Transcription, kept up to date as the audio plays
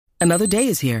Another day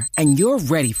is here, and you're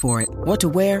ready for it. What to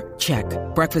wear? Check.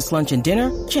 Breakfast, lunch, and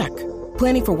dinner? Check.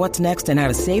 Planning for what's next and how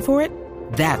to save for it?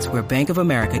 That's where Bank of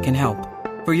America can help.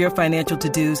 For your financial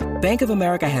to-dos, Bank of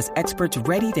America has experts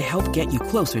ready to help get you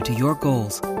closer to your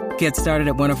goals. Get started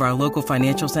at one of our local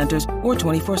financial centers or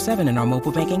 24/7 in our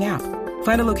mobile banking app.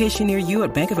 Find a location near you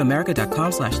at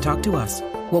bankofamerica.com/talktous.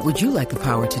 What would you like the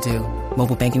power to do?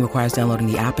 Mobile banking requires downloading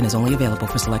the app and is only available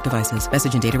for select devices.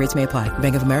 Message and data rates may apply.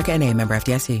 Bank of America N.A., member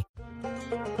FDIC.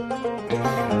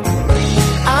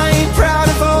 I ain't proud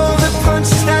of all the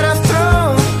punches that I've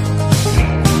thrown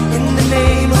in the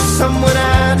name of someone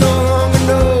I no longer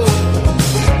know.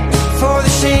 For the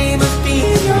shame of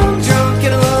being young, drunk,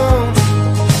 and alone.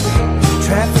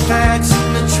 Traffic lights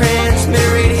and the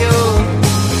transmitter radio.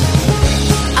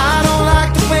 I don't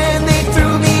like it when they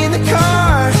threw me in the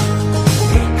car.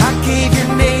 I gave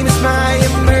your name as my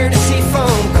emergency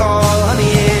phone call. Honey,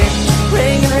 it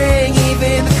rang and rang,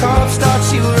 even the cops thought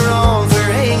you were wrong for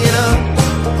hanging up.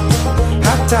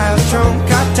 I died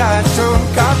drunk, I died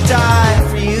drunk, I died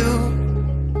for you.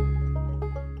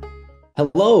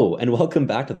 Hello, and welcome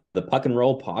back to the Puck and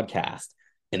Roll podcast.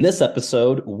 In this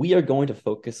episode, we are going to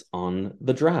focus on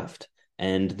the draft.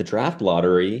 And the draft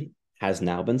lottery has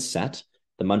now been set.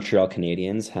 The Montreal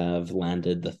Canadiens have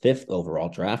landed the 5th overall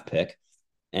draft pick.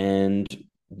 And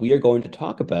we are going to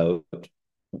talk about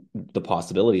the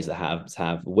possibilities the Habs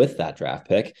have with that draft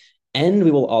pick. And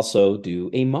we will also do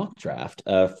a mock draft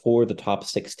for the top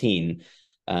 16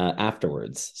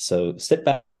 afterwards. So sit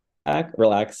back,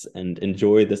 relax, and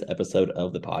enjoy this episode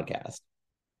of the podcast.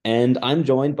 And I'm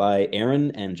joined by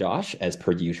Aaron and Josh, as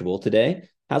per usual today.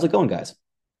 How's it going, guys?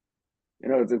 You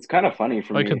know, it's kind of funny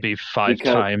for me. I could be five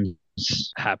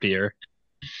times happier.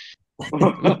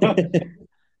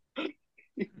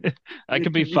 I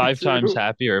could be five times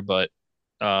happier, but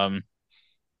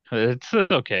it's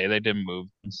okay. They didn't move,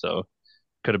 so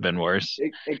could have been worse.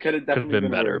 It could have definitely been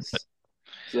better. Worse.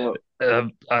 So,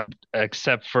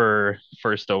 except for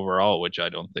first overall, which I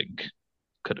don't think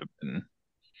could have been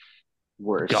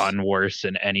gone worse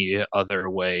in any other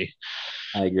way.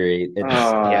 I agree.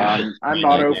 I'm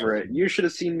not over it. You should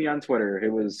have seen me on Twitter.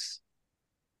 It was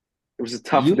a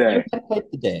tough day. You had quite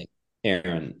the day,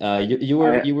 Aaron.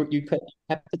 You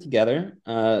kept it together.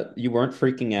 You weren't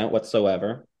freaking out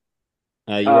whatsoever.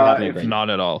 You were having a great not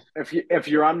at all. If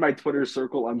you're on my Twitter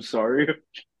circle, I'm sorry.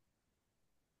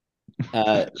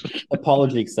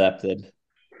 Apology accepted.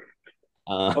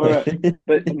 All right.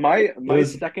 But my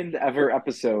second ever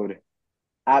episode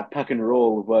at Puck and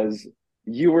Roll was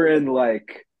you were in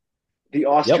like the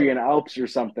Austrian Alps or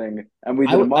something, and we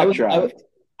did a mock draft.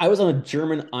 I was on a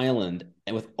German island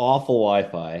and with awful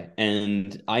Wi-Fi,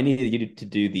 and I needed you to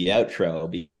do the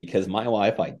outro because my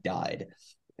Wi-Fi died.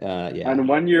 And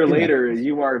 1 year later,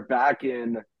 you are back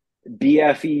in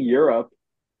BFE Europe.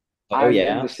 I'm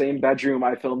in the same bedroom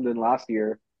I filmed in last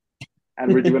year,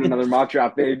 and we're doing another mock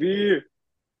draft, baby.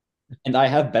 And I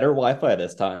have better Wi-Fi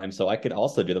this time, so I could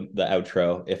also do the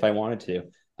outro if I wanted to.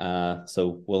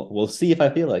 So we'll see if I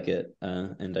feel like it,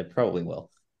 and I probably will.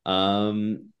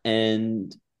 And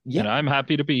I'm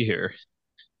happy to be here.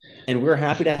 And we're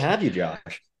happy to have you,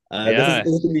 Josh. This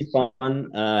is gonna be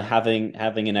fun.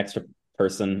 Having an extra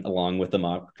person along with the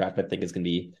mock draft, I think is gonna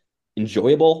be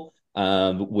enjoyable.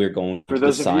 We're going for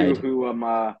those of you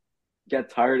who get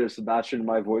tired of Sebastian and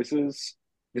my voices.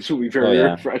 This will be very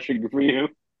refreshing for you.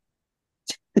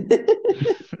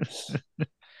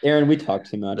 Aaron, we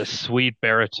talked too much. The sweet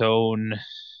baritone.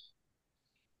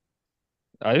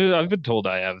 I've been told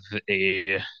I have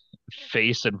a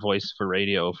face and voice for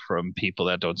radio from people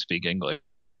that don't speak English,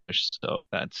 so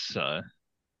that's I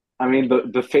mean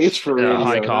the face for radio,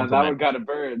 high that one kind of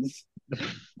burns.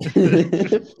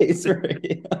 Face for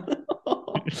radio.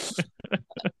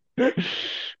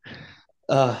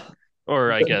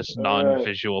 Or I guess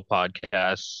non-visual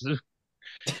podcasts.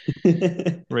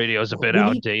 Radio's a bit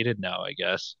outdated now, I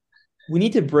guess. We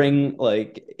need to bring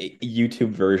like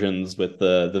YouTube versions with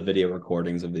the video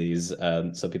recordings of these,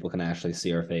 so people can actually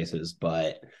see our faces.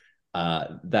 But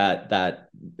that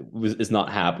is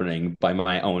not happening by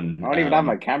my own. I don't even have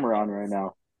my camera on right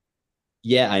now.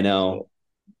 Yeah, I know.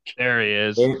 There he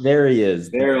is. There he is.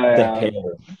 There hair,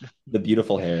 the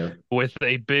beautiful hair, with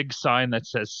a big sign that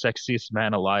says "Sexiest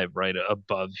Man Alive" right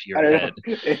above your head.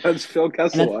 It has Phil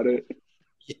Kessel on it.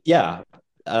 Yeah.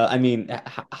 I mean,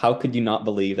 how could you not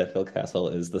believe that Phil Kessel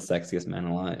is the sexiest man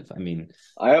alive? I mean,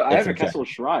 I have a Kessel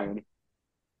shrine.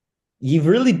 You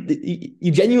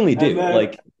genuinely do.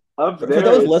 Like, up for there,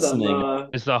 those listening,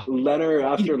 is the Leonard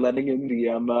after letting in the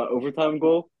overtime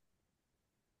goal.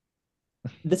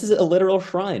 This is a literal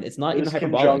shrine. It's not even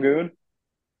hyperbolic. Kim Jong-un.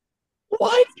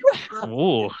 Why do you have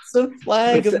Ooh. the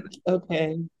flag It's, of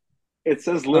okay? it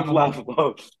says live, laugh, Um,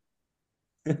 love.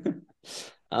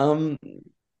 um,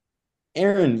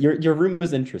 Aaron, your room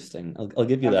is interesting. I'll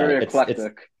give you I'm very that. It's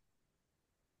eclectic.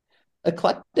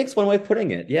 eclectic's one way of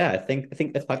putting it. Yeah, I think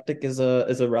eclectic is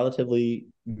a relatively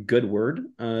good word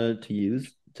to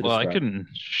use to Well, I describe. can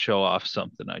show off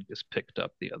something I just picked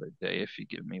up the other day if you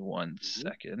give me 1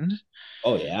 second.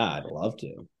 Oh yeah, I'd love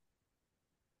to.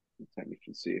 Time you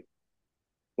can see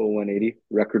full 180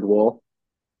 record wall.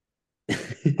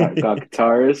 Got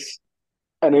guitars.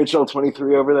 NHL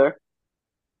 23 over there.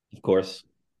 Of course.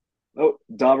 Oh,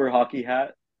 Dauber hockey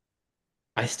hat.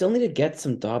 I still need to get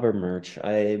some Dauber merch.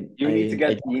 You need to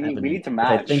I get. don't have We any, need to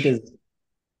which I think match. is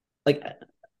like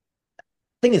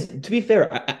thing is to be fair,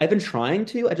 I've been trying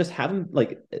to. I just haven't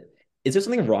like. Is there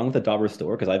something wrong with the Dauber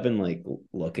store? Because I've been like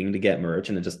looking to get merch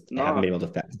and I haven't No. been able to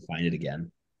find it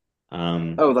again.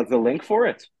 Oh, like the link for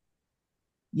it.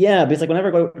 Yeah, because like whenever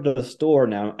I go to the store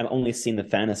now, I'm only seeing the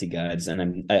fantasy guides,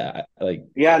 and I like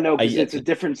Yeah, no, because I it's a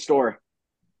different store.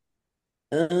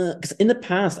 because in the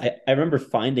past I remember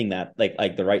finding that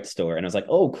like the right store, and I was like,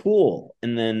 oh cool,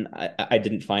 and then I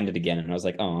didn't find it again, and I was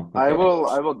like, oh I okay. will.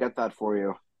 I will get that for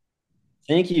you.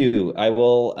 Thank you. I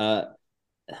will.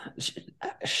 Sh-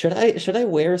 should I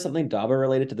wear something Daba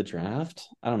related to the draft?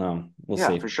 I don't know. We'll Yeah,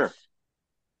 see. for sure.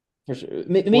 For sure.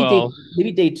 Maybe Well,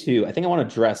 day two. I think I want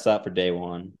to dress up for day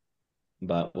one,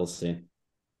 but we'll see.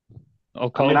 I'll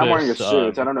I mean, call I'm wearing a this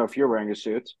suit. I don't know if you're wearing a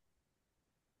suit.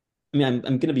 I mean,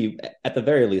 I'm gonna be at the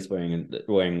very least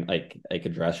wearing like a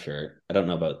dress shirt. I don't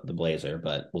know about the blazer,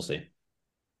 but we'll see.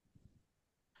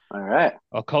 All right.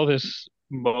 I'll call this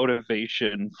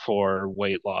motivation for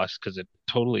weight loss because it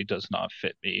totally does not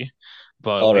fit me.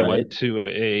 But All we right. went to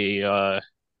a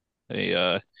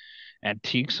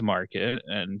antiques market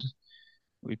and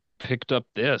we picked up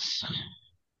this.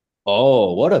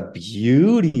 Oh, what a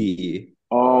beauty!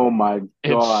 Oh my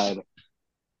It's God.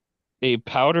 a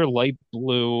powder light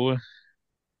blue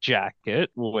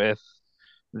jacket with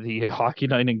the Hockey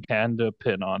Night in Canada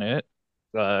pin on it,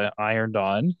 ironed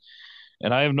on.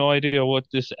 And I have no idea what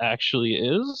this actually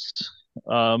is,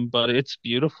 but it's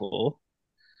beautiful.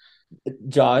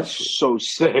 That is Josh, so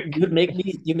sick.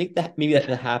 you make that maybe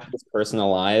the happiest person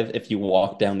alive if you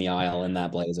walk down the aisle in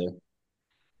that blazer.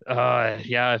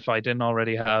 Yeah, if I didn't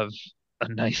already have a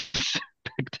nice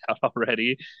picked out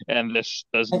already, and this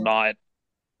does And, not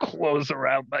close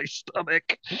around my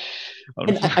stomach.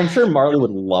 and I'm sure Marley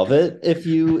would love it if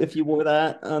you wore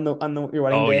that on the your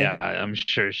wedding Oh day. yeah, I'm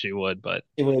sure she would, but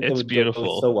It it's would go beautiful.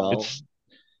 so well. It's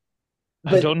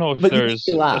I don't know if You make there's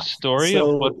me a laugh. story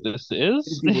of what So this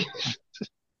is, if you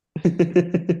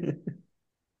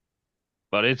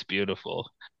but it's beautiful.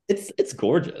 it's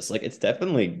gorgeous. Like it's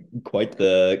definitely quite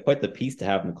the piece to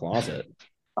have in the closet.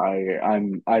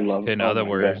 I love. In Oh other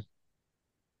my God. words,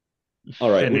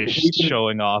 All right, finished we've been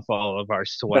showing off all of our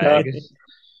swag.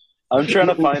 I'm trying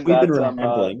to find we've been that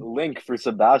rambling. link for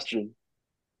Sebastian.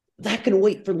 That can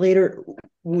wait for later.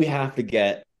 We have to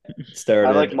get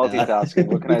I like started. multitasking.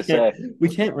 What can I say? We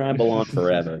can't ramble on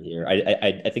forever here.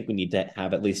 I think we need to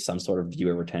have at least some sort of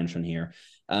viewer retention here.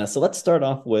 So let's start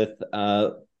off with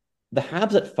the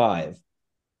Habs at 5.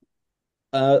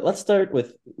 Let's start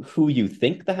with who you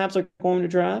think the Habs are going to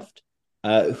draft,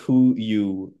 who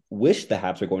you wish the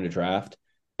Habs are going to draft,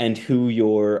 and who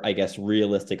your, I guess,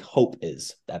 realistic hope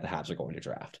is that the Habs are going to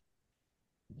draft.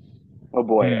 Oh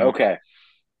boy. Hmm. Okay.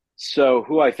 So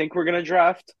who I think we're gonna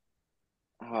draft?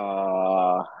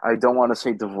 I don't want to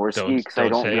say Dvorsky because I Don't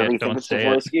don't say it. really think Don't it's say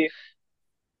it. Dvorsky.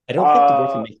 I don't think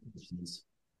Dvorsky Uh, makes much sense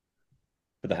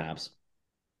for the Habs.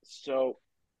 so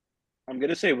I'm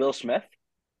gonna say Will Smith.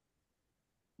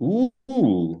 Ooh,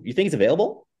 you think he's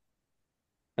available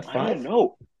at I don't 5?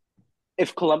 know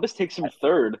if Columbus takes him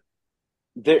third.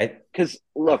 There, I because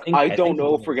look, I I don't think he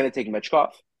know if we're does, gonna take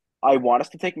Mitchkov. I want us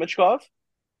to take Mitchkov,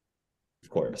 of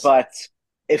course. but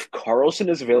if Carlson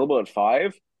is available at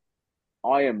 5,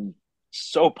 I am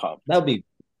so That pumped. would be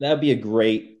that would be a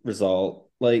great result.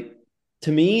 Like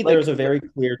to me, Like there's a very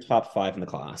clear top 5 in the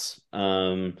class.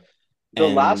 the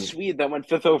last And Swede that went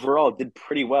fifth overall did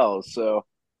pretty well. So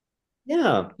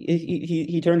yeah,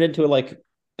 he turned into like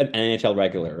an NHL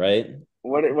regular, right?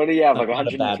 what do you have? Like Not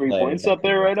a bad 103 player points by up any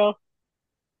there right means. now?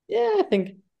 Yeah,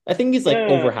 I think he's like Yeah,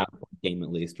 over half a game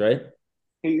at least, right?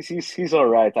 he's all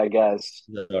right, I guess.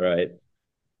 That's all right.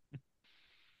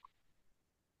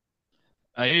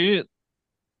 I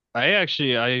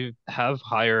I have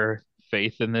higher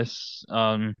faith in this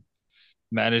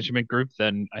management group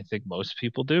than I think most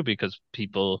people do because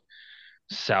people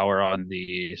sour on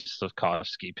the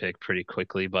Slavkovsky pick pretty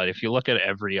quickly. But if you look at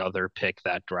every other pick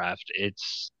that draft,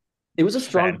 it's it was a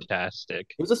strong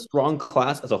fantastic. it was a strong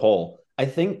class as a whole. I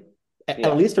think, at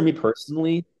Yeah. least for me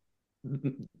personally,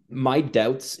 my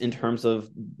doubts in terms of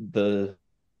the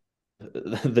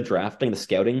drafting, the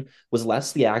scouting was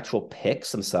less the actual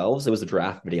picks themselves. It was the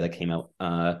draft video that came out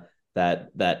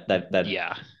that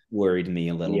Yeah. worried me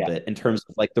a little Yeah. bit in terms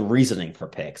of like the reasoning for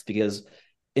picks, because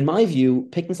in my view,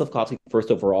 picking Slavkovsky first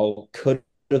overall could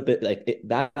have been like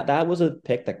that was a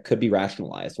pick that could be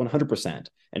rationalized 100%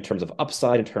 in terms of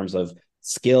upside, in terms of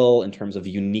skill, in terms of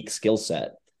unique skill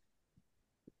set.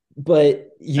 But And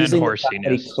using the fact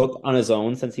that he horsiness. cooked on his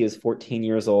own since he was 14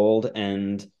 years old,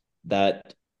 and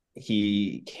that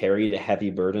he carried a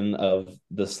heavy burden of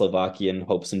the Slovakian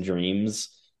hopes and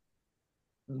dreams,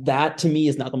 that to me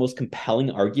is not the most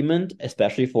compelling argument,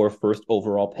 especially for a first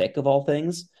overall pick of all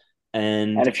things.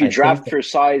 And And if you I think draft that, for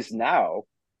size now,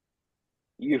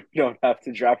 you don't have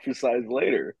to draft for size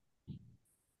later.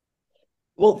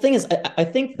 well, the thing is, I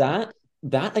think that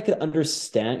I could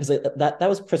understand, because that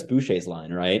was Chris Boucher's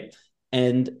line, right?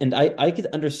 And I could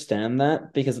understand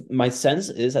that, because my sense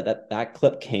is that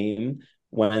clip came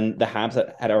when the Habs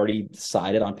had already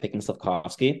decided on picking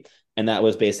Slavkovsky, and that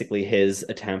was basically his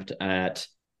attempt at,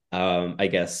 I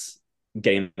guess,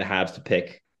 getting the Habs to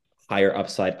pick higher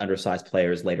upside, undersized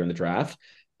players later in the draft,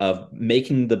 of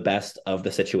making the best of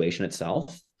the situation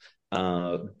itself.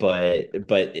 But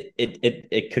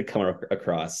it could come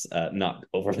across not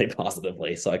overly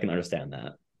positively, so I can understand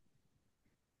that.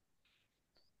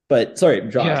 But sorry,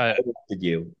 Josh, Yeah. I did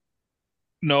you?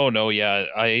 No, yeah.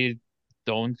 I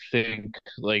don't think,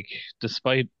 like,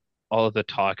 despite all of the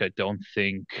talk, I don't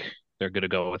think they're gonna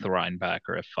go with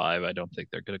Reinbacher at 5. I don't think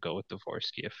they're gonna go with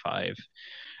Dvorsky at 5.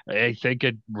 I think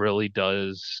it really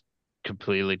does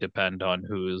completely depend on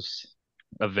who's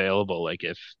available. Like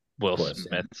if Of Will course,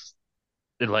 yeah, Smith's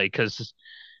like, because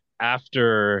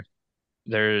after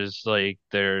there's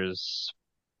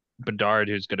Bedard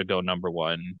who's gonna go number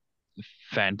one,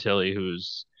 Fantilli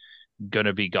who's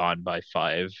gonna be gone by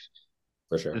 5.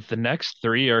 for sure. The next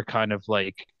three are kind of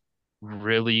like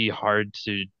really hard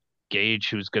to gauge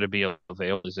who's going to be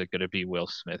available. Is it going to be Will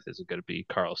Smith? Is it going to be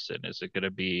Carlson? Is it going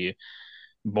to be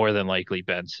more than likely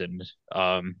Benson?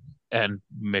 And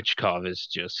Michkov is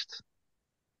just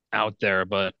out there,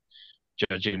 but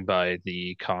judging by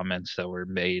the comments that were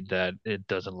made, that it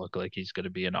doesn't look like he's going to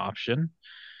be an option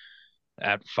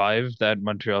at 5 that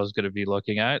Montreal is going to be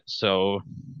looking at. So,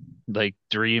 like,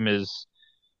 dream is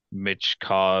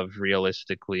Michkov.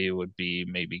 Realistically, would be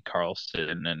maybe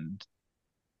Carlson, and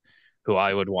who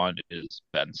I would want is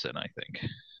Benson. I think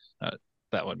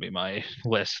that would be my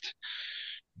list.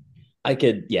 I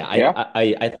could, yeah, Yeah.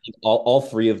 I think all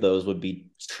three of those would be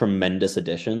tremendous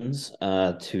additions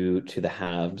to the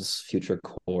Habs' future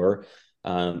core.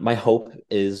 My hope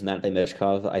is Matvei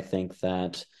Michkov. I think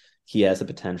that he has the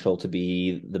potential to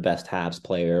be the best Habs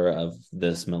player of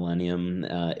this millennium,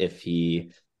 if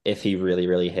he really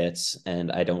really hits.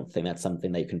 And I don't think that's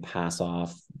something that you can pass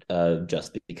off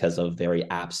just because of very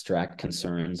abstract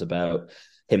concerns about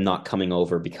him not coming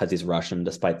over because he's Russian,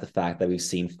 despite the fact that we've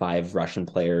seen 5 Russian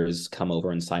players come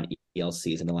over and sign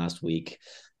ELCs in the last week.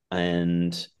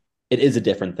 And it is a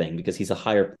different thing because he's a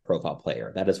higher profile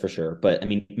player, that is for sure. But I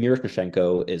mean,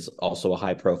 Miroshnichenko is also a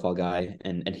high profile guy,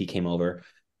 and he came over.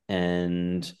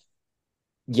 And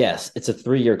yes, it's a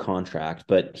 3-year contract,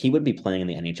 but he would be playing in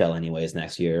the NHL anyways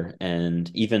next year.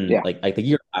 And even Yeah. like the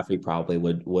year after, he probably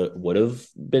would have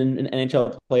been an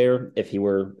NHL player if he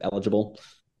were eligible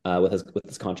with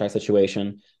his contract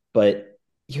situation. But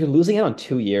you're losing out on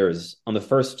 2 years, on the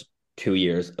first 2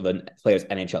 years of a player's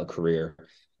NHL career.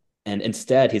 And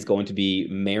instead he's going to be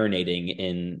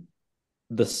marinating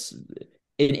this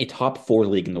in a top 4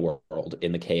 league in the world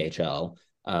in the KHL,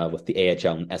 with the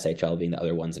AHL and SHL being the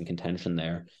other ones in contention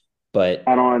there. But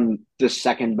And on the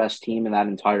second best team in that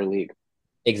entire league.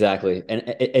 exactly, and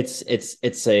it's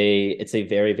a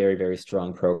very very very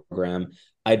strong program.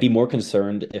 I'd be more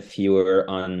concerned if he were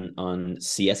on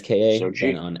CSKA than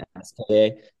Sochi. on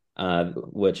SKA,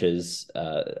 which is,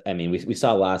 I mean, we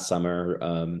saw last summer,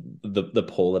 the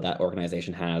pull that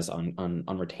organization has on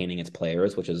retaining its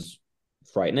players, which is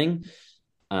frightening.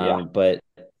 Yeah. But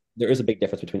there is a big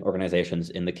difference between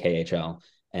organizations in the KHL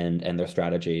and their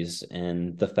strategies,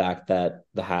 and the fact that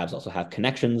the Habs also have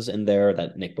connections in there,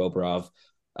 that Nick Bobrov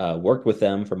worked with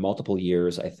them for multiple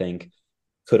years, I think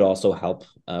could also help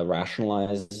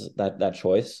rationalize that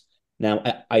choice. Now,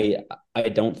 I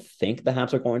don't think the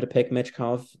Habs are going to pick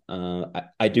Michkov.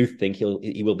 I do think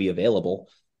he will be available,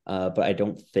 but I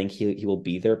don't think he will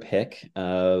be their pick.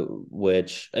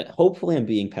 Which, hopefully I'm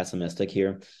being pessimistic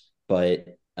here, but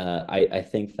I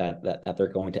think that they're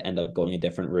going to end up going a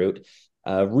different route.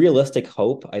 Realistic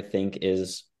hope, I think,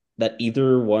 is that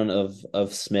either one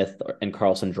of Smith and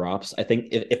Carlson drops. I think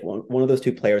if one of those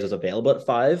two players is available at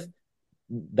 5,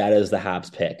 that is the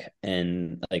Habs pick,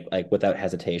 and like without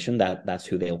hesitation, that's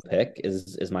who they'll pick.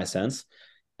 Is my sense.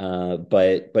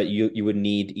 But you would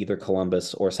need either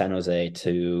Columbus or San Jose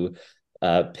to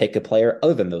pick a player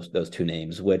other than those two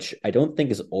names, which I don't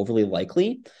think is overly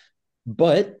likely.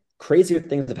 But crazier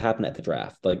things have happened at the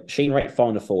draft. Like Shane Wright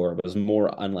falling to 4 was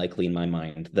more unlikely in my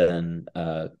mind than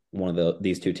one of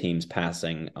these two teams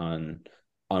passing on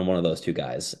one of those two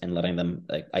guys and letting them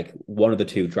like one of the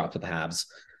two drop to the Habs.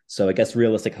 So I guess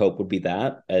realistic hope would be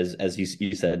that, as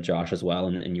you said, Josh, as well,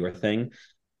 in your thing.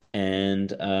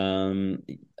 And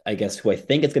I guess who I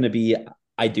think it's going to be,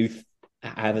 I do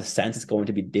have a sense it's going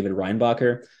to be David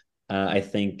Reinbacher. I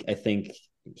think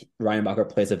Reinbacher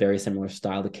plays a very similar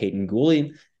style to Caden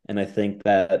Gooley, and I think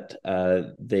that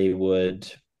they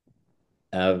would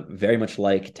very much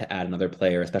like to add another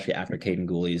player, especially after Caden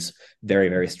Gooley's very,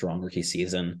 very strong rookie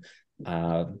season.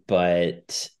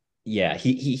 But yeah,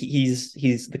 he's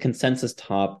the consensus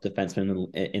top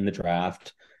defenseman in the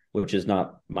draft, which is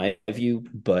not my view,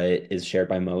 but is shared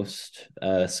by most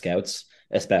scouts,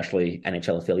 especially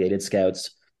NHL affiliated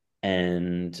scouts.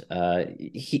 And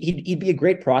he'd be a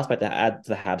great prospect to add to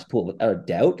the Habs pool without a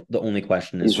doubt. The only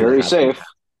question is he's very safe.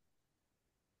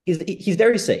 He's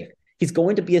very safe. He's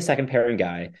going to be a second pairing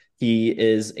guy. He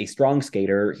is a strong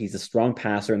skater. He's a strong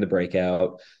passer in the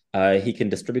breakout. He can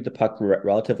distribute the puck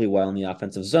relatively well in the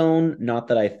offensive zone. Not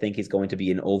that I think he's going to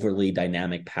be an overly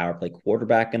dynamic power play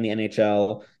quarterback in the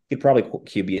NHL. He'd probably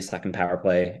QB a second power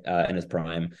play in his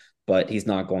prime, but he's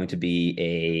not going to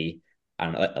be I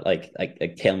don't know, like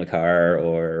Cale Makar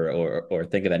or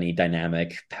think of any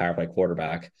dynamic power play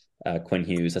quarterback. Quinn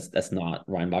Hughes. That's not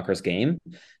Reinbacher's game.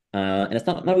 And it's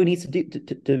not what he needs to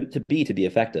do to be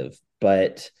effective.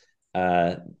 But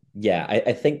yeah,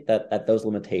 I think that those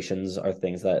limitations are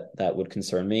things that would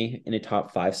concern me in a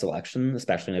top 5 selection,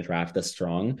 especially in a draft this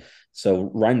strong. So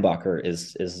Reinbacher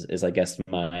is I guess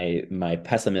my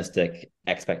pessimistic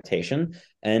expectation,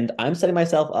 and I'm setting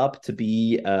myself up to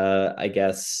be I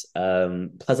guess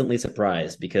pleasantly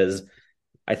surprised, because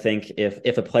I think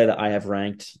if a play that I have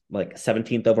ranked like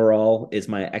 17th overall is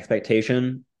my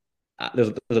expectation,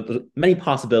 there's many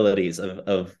possibilities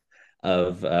of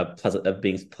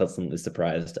being pleasantly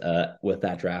surprised with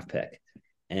that draft pick.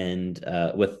 And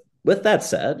with that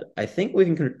said, I think we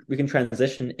can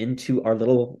transition into our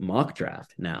little mock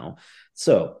draft now.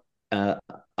 So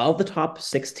of the top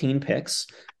 16 picks,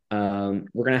 we're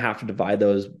going to have to divide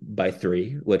those by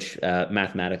 3, which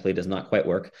mathematically does not quite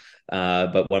work.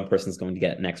 But one person's going to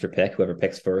get an extra pick. Whoever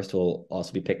picks first will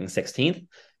also be picking 16th.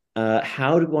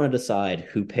 How do we want to decide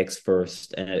who picks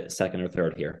first, second, or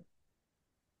third here?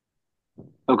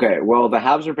 Okay, well, the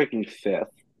Habs are picking 5th.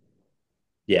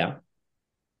 Yeah.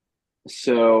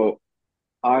 So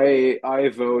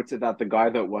I vote that the guy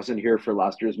that wasn't here for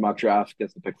last year's mock draft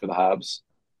gets the pick for the Habs.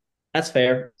 That's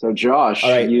fair. So Josh,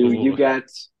 All right. you get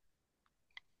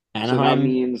Anaheim. So that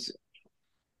means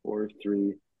 4,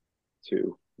 3,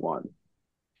 2, 1.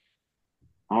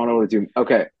 I don't know what to do.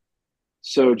 Okay.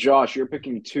 So Josh, you're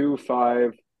picking 2,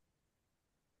 5.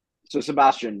 So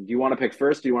Sebastian, do you want to pick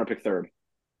first? Or do you want to pick third?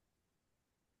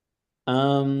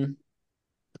 The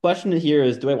question here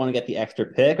is, do I want to get the extra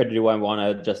pick, or do I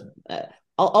want to just?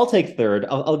 I'll take third.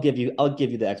 I'll give you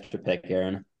the extra pick,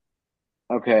 Aaron.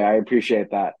 Okay, I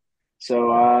appreciate that.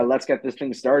 So let's get this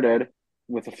thing started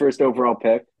with the first overall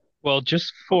pick. Well,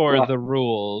 just for the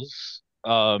rules,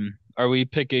 are we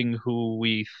picking who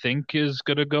we think is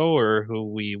gonna go, or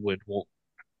who we would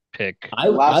pick?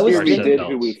 Last year we did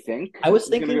who we think. I was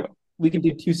thinking we can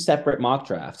do 2 separate mock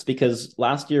drafts, because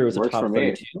last year it was a top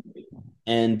 32,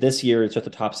 and this year it's just the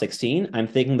top 16. I'm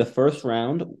thinking the first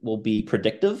round will be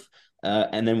predictive,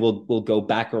 and then we'll go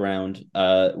back around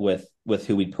with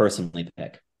who we personally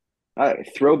pick.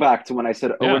 Throwback to when I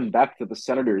said Owen Beck to the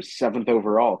Senators 7th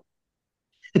overall.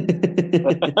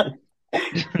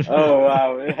 Oh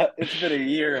wow, it's been a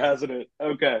year, hasn't it?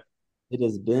 Okay, it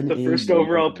has been the first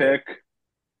overall pick,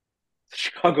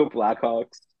 Chicago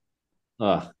Blackhawks.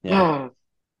 Oh yeah.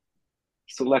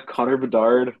 Select Connor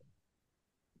Bedard.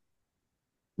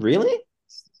 Really?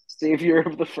 Savior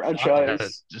of the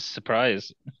franchise. Just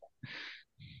surprise.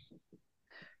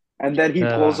 And then he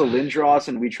pulls a Lindros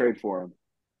and we trade for him.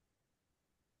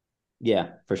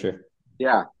 Yeah, for sure.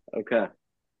 Yeah. Okay.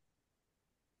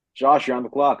 Josh, you're on the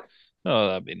clock. Oh,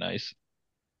 that'd be nice.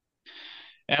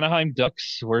 Anaheim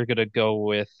Ducks, we're going to go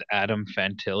with Adam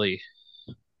Fantilli.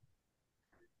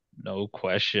 No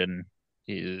question.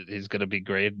 He's going to be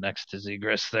great next to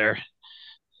Zegras there.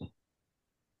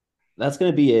 That's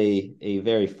going to be a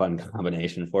very fun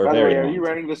combination for a By the way, very are you long time.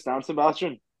 writing this down,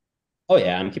 Sebastian? Oh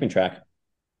yeah, I'm keeping track.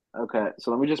 Okay, so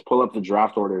let me just pull up the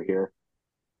draft order here.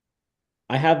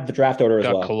 I have the draft order as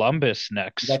Got well. Columbus We got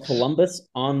next. Columbus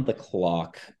on the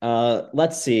clock.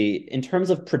 Let's see. In terms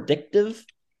of predictive,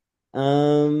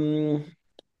 who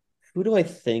do I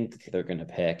think they're going to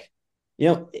pick? You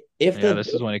know, if Yeah, the this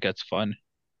is when it gets fun.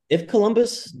 if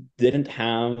Columbus didn't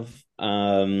have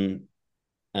um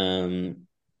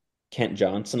Kent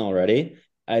Johnson already,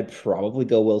 I'd probably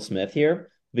go Will Smith here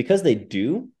because they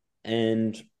do,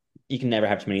 and you can never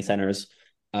have too many centers.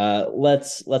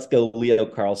 Let's go Leo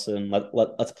Carlson.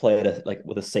 Let's play it like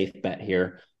with a safe bet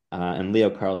here. And Leo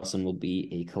Carlson will be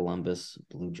a Columbus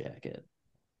Blue Jacket.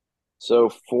 So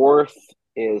fourth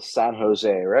is San Jose,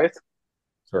 right?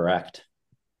 Correct.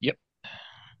 Yep.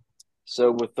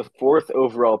 So with the fourth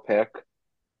overall pick,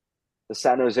 the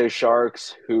San Jose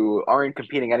Sharks, who aren't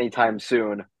competing anytime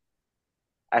soon,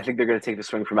 I think they're going to take the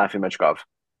swing for Matthew Michkov.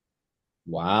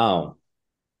 Wow.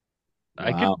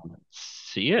 I Wow. could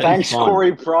see it. Thanks, Fun.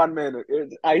 Corey Pronman.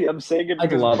 I am saying it I'd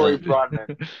because of love Corey it.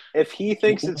 Pronman. If he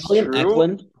thinks it's William true,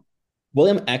 Eklund.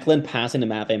 William Eklund passing to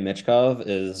Matvey Michkov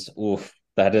is oof.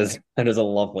 That is a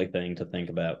lovely thing to think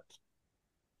about.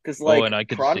 because Oh, like and I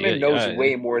could see Pronman it. knows Yeah,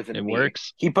 way more it than me.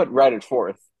 works. He put Red at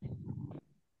fourth.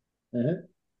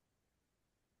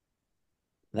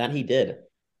 That he did.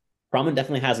 Proman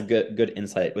definitely has a good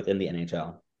insight within the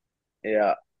NHL.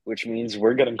 Yeah, which means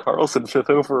we're getting Carlson fifth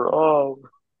overall.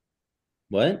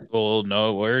 What? Well,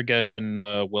 no, we're getting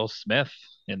Will Smith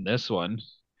in this one.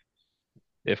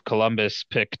 If Columbus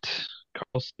picked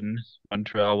Carlson,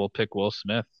 Montreal will pick Will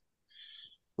Smith.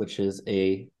 Which is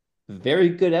a very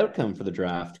good outcome for the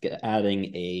draft.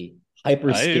 Adding a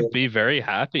hyper I'd skilled be very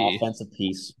happy. offensive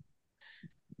piece.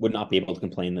 Would not be able to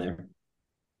complain there.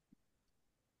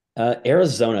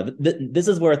 Arizona. This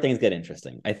is where things get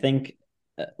interesting. I think.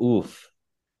 Oof.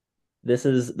 This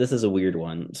is a weird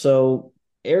one. So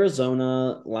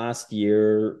Arizona last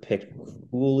year picked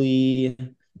Cooley,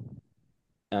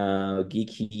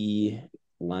 Geeky,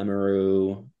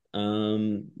 Lamoureux.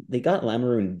 They got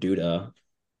Lamoureux and Duda.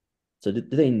 So do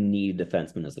they need a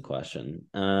defenseman is the question.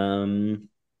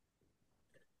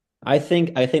 I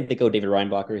think they go David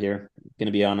Reinbacher here, gonna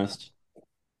be honest.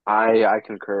 I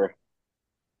concur.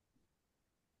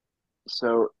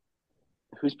 So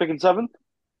who's picking seventh?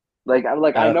 I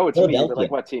know it's me, but Philadelphia.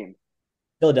 like what team?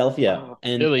 Philadelphia. Oh,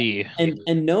 Philly.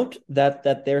 And note that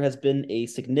there has been a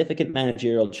significant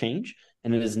managerial change,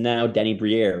 and it is now Danny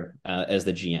Briere as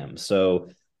the GM. So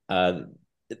uh,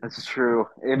 that's true.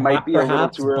 It might be a little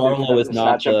perhaps too early for Barlow them is to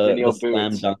not snatch up the Daniel slam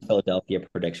Boots. dunk Philadelphia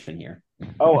prediction here.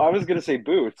 Oh, I was gonna say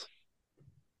Boots.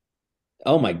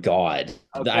 Oh my God.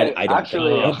 Okay, I don't think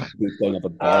actually, I don't think who's going up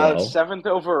with Barlow. seventh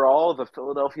overall, the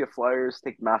Philadelphia Flyers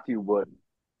take Matthew Wood.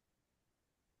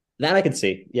 That I could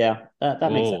see. Yeah,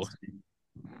 that makes Oh, sense.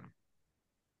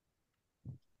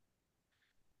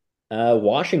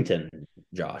 Washington,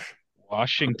 Josh.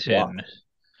 Washington.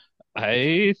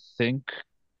 I think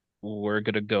we're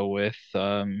gonna go with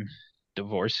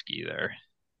Dvorsky there.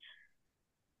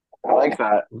 I like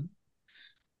that.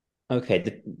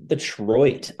 Okay,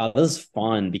 Detroit. This is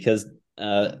fun because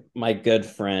my good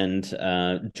friend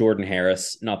Jordan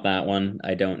Harris, not that one.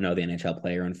 I don't know the NHL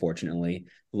player, unfortunately.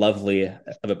 Lovely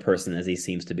of a person as he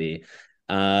seems to be.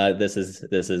 This is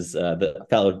the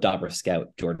fellow Dobber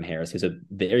scout Jordan Harris, who's a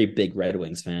very big Red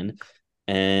Wings fan,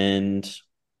 and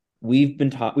we've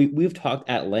talked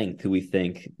at length who we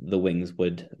think the Wings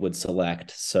would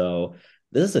select. So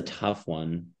this is a tough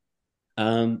one.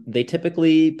 They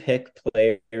typically pick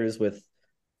players with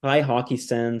high hockey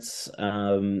sense,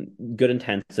 good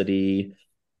intensity,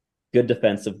 good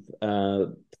defensive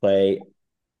play.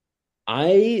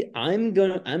 I'm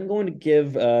going to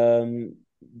give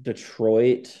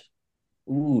Detroit.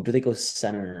 Ooh, do they go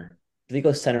center? Do they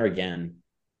go center again?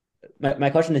 My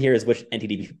question here is which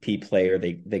NTDP player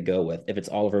they go with. If it's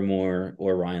Oliver Moore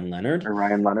or Ryan Leonard, Or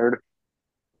Ryan Leonard.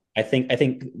 I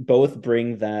think both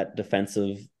bring that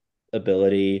defensive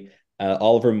ability.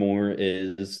 Oliver Moore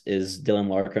is Dylan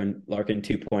Larkin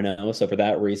 2.0. So for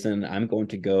that reason, I'm going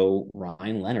to go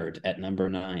Ryan Leonard at number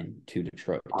 9 to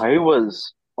Detroit. I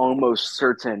was almost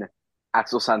certain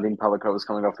Axel Sandin Pellikka was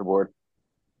coming off the board.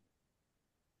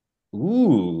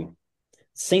 Ooh,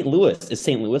 St. Louis. Is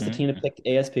St. Louis the team to Mm. pick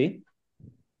ASP?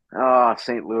 Ah,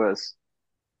 St. Louis.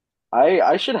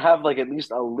 I should have like at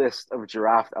least a list of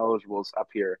draft eligibles up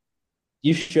here.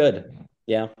 You should.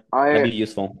 Yeah, that'd I be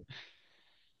useful.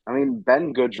 I mean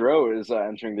Ben Gaudreau is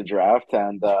entering the draft,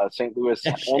 and St. Louis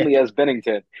only Shit. has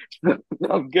Bennington. No,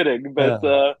 I'm kidding, but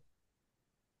Uh,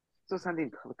 so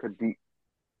Sandin Pellikka could be.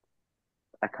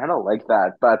 I kind of like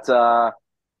that, but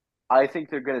I think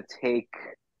they're gonna take.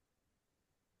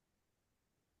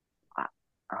 I,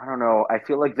 I don't know. I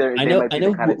feel like they might I be the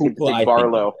know kind of team to who take I think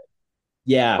of. Barlow.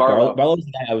 Yeah, Barlow. Barlow's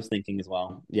the guy I was thinking as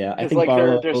well. Yeah, I Because think like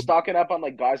Barlow. they're stocking up on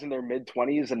like guys in their mid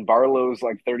 20s, and Barlow's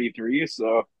like 33.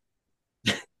 So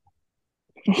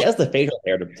He has the facial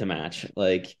hair to match.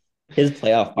 Like his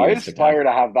playoff I beard is aspire spectacular.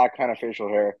 to have that kind of facial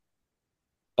hair.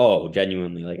 Oh,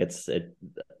 genuinely, like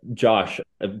Josh,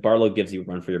 if Barlow gives you a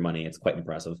run for your money, it's quite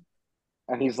impressive.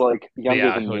 And he's like younger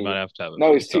Yeah, than we might me. have to have a No,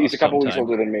 face he's off a couple weeks sometime.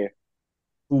 older than me.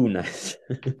 Ooh, nice.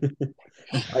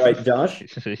 All right, Josh,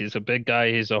 He's a big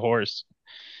guy. He's a horse.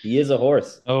 he is a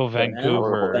horse. Oh, But now Our the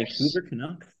Vancouver. horse. Vancouver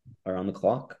Canucks are on the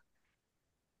clock.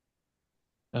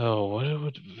 Oh, what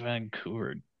would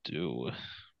Vancouver do?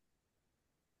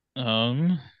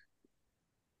 Um,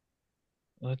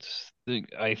 let's think.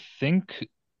 I think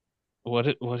what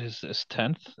is this?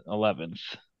 10th, 11th.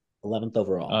 11th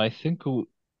overall. I think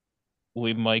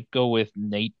we might go with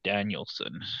Nate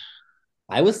Danielson.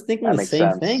 I was thinking That the makes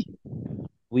same thing.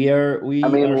 sense. I We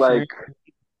mean, are sharing, like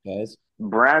guys.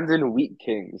 Brandon Wheat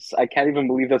Kings. I can't even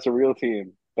believe that's a real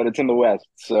team, but it's in the West.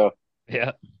 So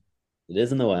Yeah. It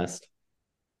is in the West.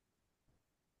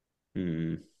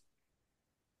 Hmm.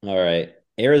 All right.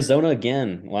 Arizona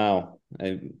again. Wow.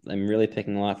 I'm really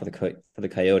picking a lot for the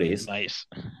Coyotes. Nice.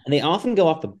 And they often go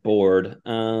off the board.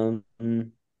 I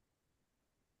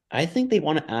think they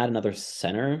want to add another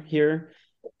center here.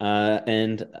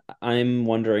 And I'm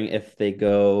wondering if they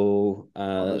go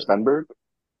Stenberg.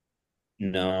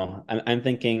 no. I'm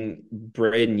thinking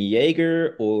Braden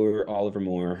Yeager or Oliver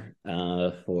Moore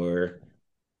for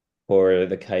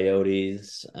the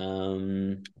Coyotes.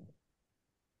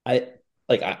 I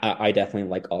definitely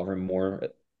like Oliver more.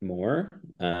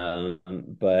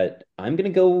 But I'm gonna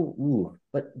go.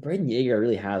 But Braden Yeager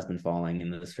really has been falling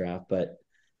in this draft. But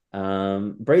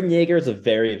Braden Yeager is a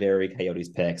very very Coyotes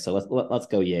pick. So let's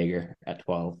go Yeager at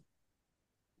 12.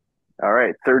 All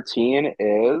right, 13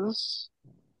 is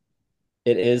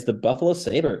It is the Buffalo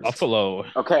Sabres. Buffalo.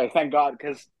 okay. Thank God,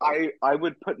 because I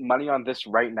would put money on this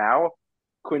right now.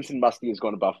 Quinton Musty is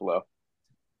going to Buffalo.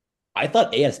 I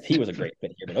thought ASP was a great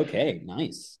fit here, but okay,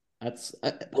 nice. That's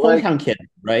Like hometown kid,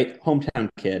 right? Hometown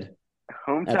kid.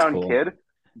 That's hometown cool. kid,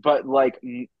 but like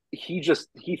he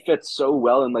fits so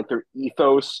well in like their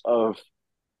ethos of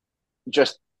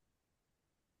just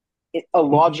a Musty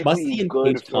logically and good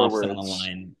Paige Thompson on the forwards.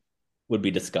 line would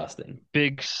be disgusting.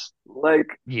 Like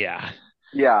Yeah.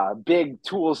 yeah, big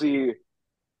toolsy,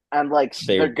 and like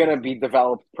they're Very, gonna be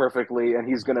developed perfectly, and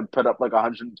he's gonna put up like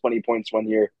 120 points 1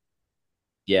 year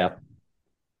yeah.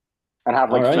 and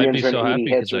have All like right. I'd be so 380 happy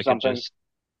hits because or something.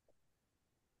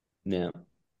 Yeah.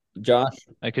 Josh.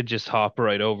 I could just hop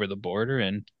right over the border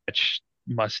and catch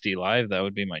Musty live. That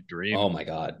would be my Oh dream. my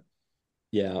God.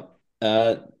 Yeah.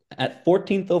 Uh, at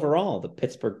 14th overall, the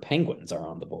Pittsburgh Penguins are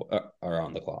on the are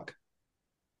on the clock.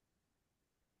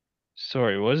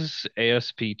 Sorry, was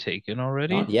ASP taken Not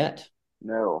already? yet.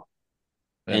 No.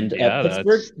 Then And yeah, Pittsburgh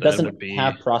that would doesn't be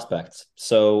have prospects,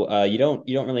 so you don't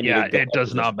really need to yeah, go it up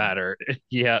does not position. matter.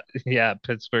 Yeah, yeah,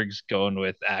 Pittsburgh's going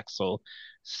with Axel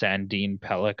Sandin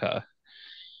Pellikka.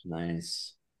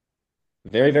 Nice.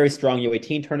 Very, very strong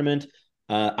U18 tournament.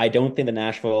 I don't think the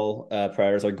Nashville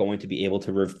Predators are going to be able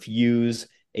to refuse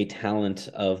a talent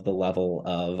of the level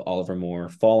of Oliver Moore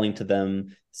falling to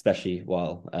them, especially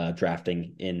while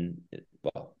drafting in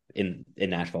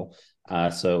Nashville.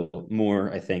 So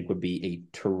Moore, I think, would be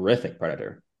a terrific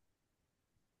Predator.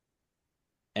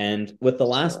 And with the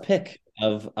last So pick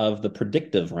of the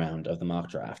predictive round of the mock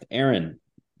draft, Aaron,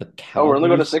 the oh, we're only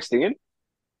going Calgary. to 16.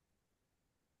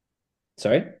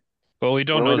 Sorry. But we We're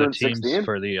don't only know the doing teams 16.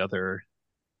 for the other.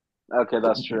 Okay,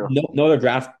 that's true. No other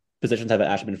draft positions have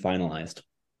actually been finalized.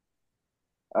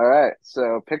 All right,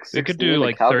 so pick We could do 16, the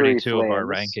like Calgary 32 of our Flames.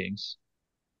 rankings.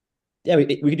 Yeah, we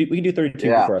could do 32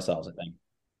 Yeah, for ourselves, I think.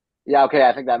 yeah, okay,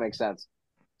 I think that makes sense.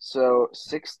 So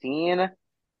 16,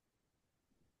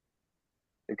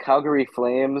 the Calgary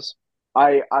Flames.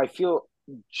 I feel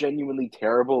genuinely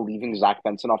terrible leaving Zach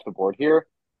Benson off the board here,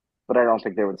 but I don't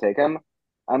think they would take him.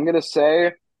 I'm gonna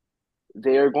say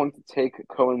they are going to take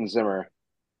Cohen Zimmer.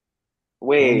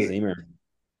 Hans Wait, Zimmer.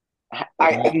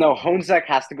 I no Honzek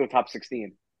has to go top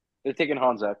 16. They're taking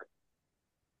Honzek.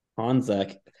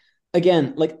 Hanzek.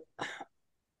 Again, like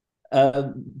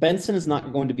Benson is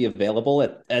not going to be available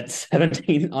at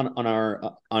 17 on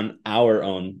our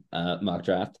own mock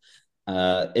draft.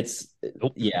 It's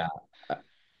Nope. yeah.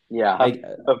 Yeah, I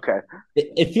okay.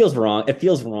 it feels wrong. It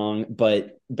feels wrong,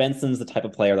 but Benson's the type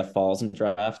of player that falls in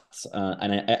drafts,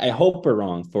 and I hope we're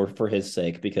wrong for his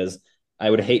sake because I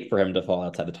would hate for him to fall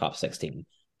outside the top 16.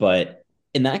 But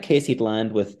In that case, he'd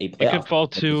land with a He could playoff, fall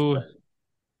which is to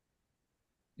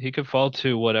he could fall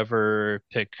to whatever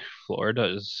pick Florida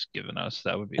has given us.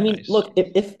 That would be I mean, nice. look,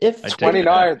 if I'd take that.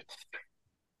 29th.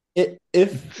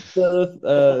 if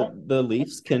the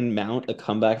Leafs can mount a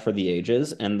comeback for the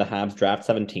ages and the Habs draft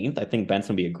 17th, I think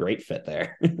Benson would be a great fit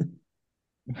there.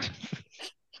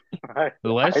 I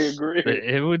agree.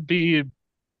 It would be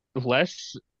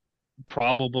less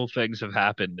probable things have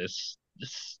happened this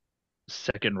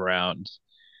second round.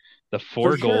 The For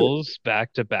four sure. goals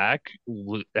back to back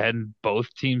and both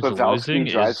teams Pavelski, losing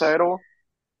is Draisaitl.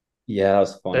 Yeah, that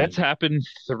was that's funny. happened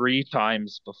 3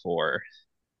 times before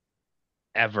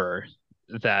ever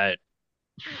that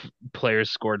players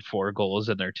scored 4 goals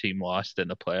and their team lost in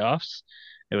the playoffs.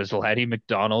 It was Laddie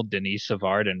McDonald, Denis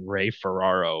Savard, and Ray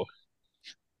Ferraro.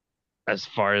 As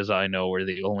far as I know, were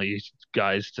the only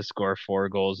guys to score 4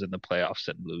 goals in the playoffs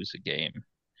and lose a game.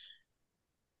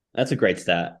 That's a great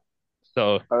stat.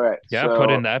 So, All right. yeah, So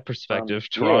put in that from perspective,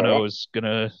 here, Toronto is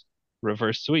gonna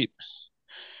reverse sweep.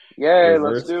 yay,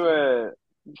 let's Reverse. do it.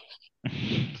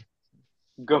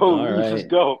 Go, All Leafs, right.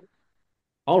 go.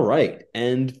 All right.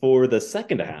 And for the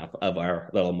second half of our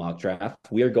little mock draft,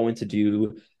 we are going to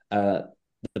do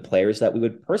the players that we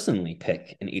would personally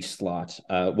pick in each slot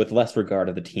with less regard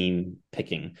of the team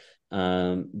picking.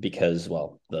 Because,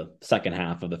 well, the second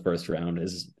half of the first round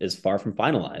is far from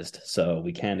finalized. So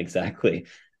we can't exactly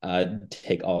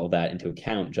take all of that into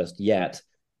account just yet.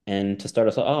 And to start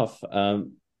us off,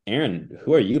 Aaron,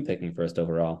 who are you picking first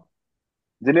overall?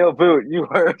 Daniil Boot, you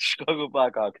are a Chicago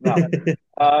Blackhawk. No,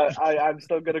 I'm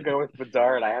still gonna go with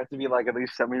Bedard. I have to be like at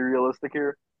least semi-realistic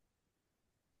here.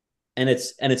 And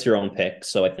it's your own pick,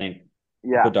 so I think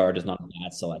Yeah, Bedard is not a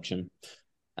bad selection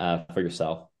for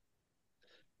yourself.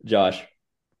 Josh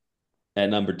at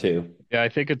number two. Yeah, I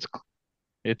think it's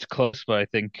close, but I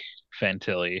think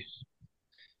Fantilli.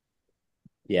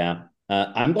 Yeah.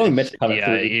 I'm going Mitch Cobb at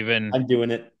Yeah, three. even I'm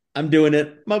doing it. I'm doing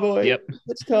it. My boy. yep.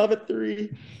 Mitch Cobb at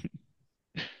three.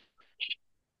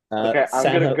 okay. I'm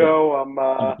San gonna Jose. go.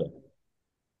 Okay.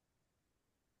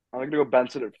 I'm gonna go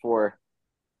Benson at 4.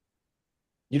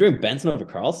 You're doing Benson over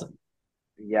Carlson.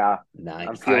 Yeah,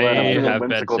 I'm Nice. feeling. I'm I feeling have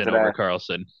whimsical Benson today. over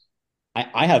Carlson.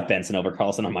 I have Benson over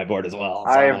Carlson on my board as well,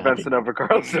 so I I'm have happy. Benson over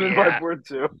Carlson in my Yeah. board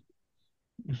too.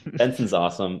 Benson's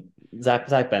awesome. Zach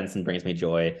Benson brings me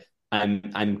joy.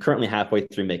 I'm currently halfway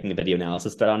through making a video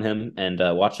analysis thread on him and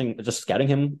watching just scouting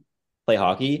him play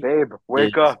hockey Babe,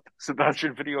 wake is up!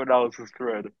 Sebastian video analysis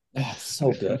thread.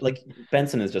 so good. Like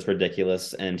Benson is just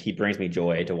ridiculous, and he brings me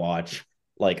joy to watch.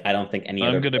 Like I don't think any I'm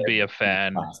other gonna player be a in the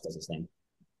fan. class does the same.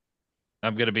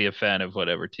 I'm gonna be a fan of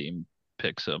whatever team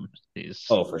picks him. He's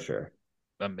Oh, for sure.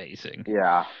 amazing.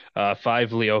 Yeah,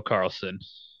 5 Leo Carlson.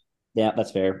 Yeah,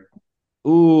 that's fair.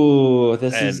 Ooh,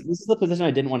 this is And this is the position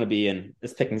I didn't want to be in.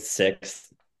 It's picking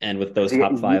sixth, and with those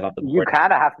top you, five off the you board.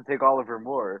 kind of have to take Oliver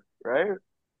Moore, right?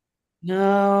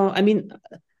 No, I mean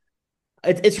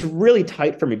it's really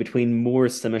tight for me between Moore,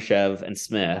 Simashev, and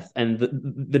Smith. And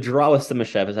the draw with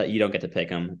Simashev is that you don't get to pick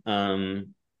him. But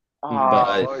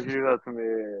Oh, do that to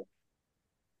me.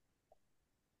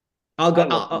 I'll go. I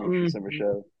love Dimitri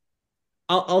Simashev.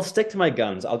 I'll stick to my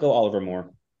guns. I'll go Oliver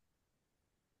Moore.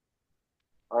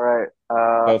 All right,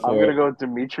 Go I'm for gonna it. go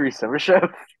Dimitri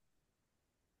Simashev.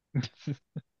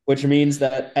 Which means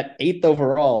that at eighth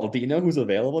overall, do you know who's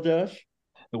available, Josh?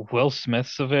 Will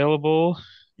Smith's available.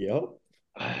 Yep.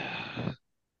 I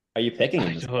Are you picking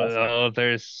in this don't class? know.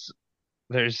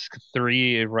 There's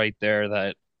 3 right there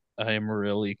that I'm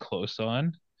really close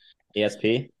on.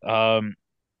 ASP? Um,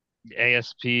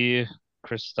 ASP,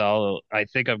 Cristal. I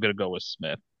think I'm gonna go with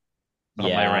Smith. On my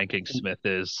Yeah, ranking, Smith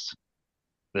is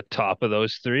the top of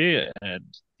those 3, and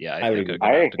yeah, I I would think I'm agree.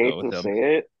 gonna have I to hate go with to him.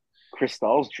 say it,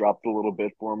 Cristal's dropped a little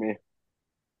bit for me.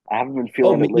 I haven't been Oh,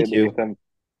 feeling it me lately with too. him.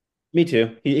 Me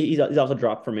too. He's also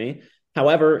dropped for me.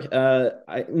 However,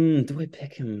 do I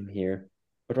pick him here?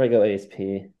 Or do I go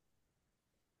ASP?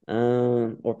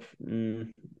 Or there's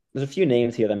a few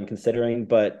names here that I'm considering,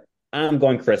 but I'm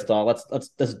going Crystal. Let's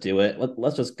do it.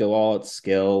 Let's just go all at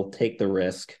skill, take the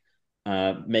risk,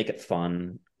 make it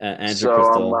fun. Andrew So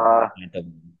Crystal.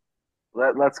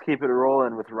 let's keep it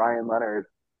rolling with Ryan Leonard.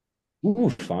 Ooh,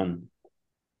 fun.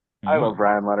 I love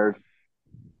Ryan Leonard.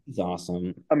 He's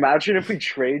awesome. Imagine if we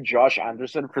trade Josh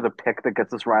Anderson for the pick that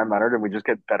gets us Ryan Leonard and we just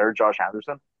get better Josh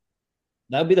Anderson.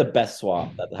 That would be the best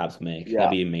swap that the Habs can make. That'd Yeah.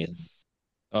 be amazing.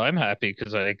 Oh, I'm happy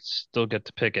because I still get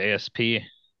to pick ASP,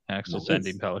 Axel Nice.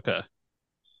 Sandin Pelika.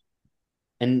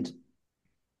 And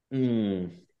who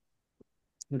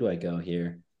do I go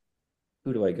here?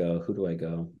 Who do I go? Who do I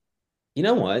go? You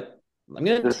know what? I'm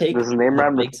gonna This take name the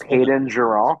rhyme with big swing. Peyton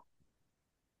Giron.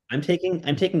 I'm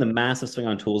taking the massive swing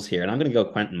on tools here, and I'm gonna go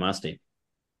Quentin Musty.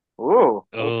 Ooh,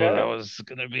 Oh, that okay. was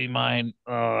gonna be mine.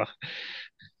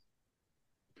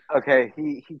 Okay,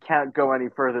 he can't go any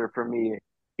further for me.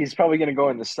 He's probably going to go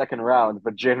in the second round,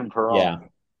 but Jaden Perron. Yeah.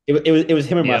 It was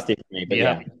him or Yep, Musty for me, but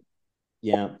yep. yeah.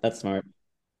 Yeah, that's smart.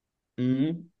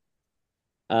 hmm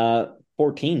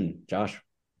 14, Josh.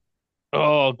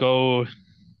 Oh,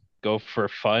 go for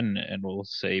fun, and we'll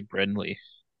say Brindley.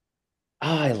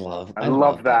 I love I I love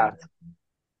love that. Gavin.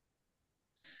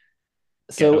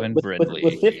 So Gavin with with Brindley.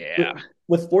 with, fif- Yeah,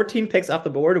 with 14 picks off the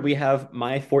board, we have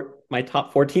my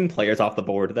top 14 players off the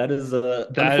board. That is that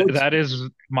unfortunate. is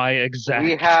my We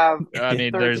exact. have I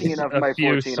mean, 13 there's of a my few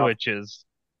 14 off. switches.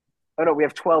 Oh, no, we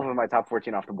have 12 of my top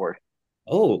 14 off the board.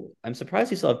 Oh, I'm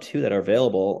surprised you still have two that are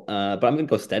available. But I'm gonna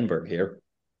go Stenberg here.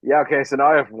 Yeah, okay, so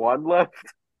now I have one left.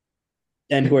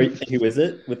 And who is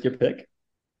it with your pick?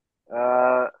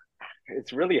 Uh,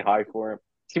 it's really high for him.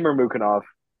 Timur Mukanov.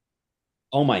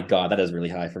 Oh my God, that is really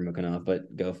high for Mukanov,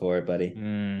 but go for it, buddy.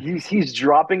 Hmm. He's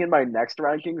dropping in my next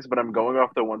rankings, but I'm going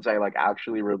off the ones I like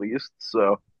actually released.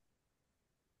 So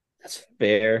That's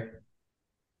fair.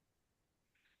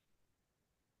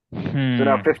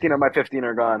 now Hmm. 15 of my 15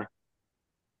 are gone.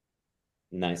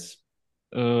 Nice.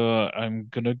 I'm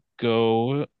gonna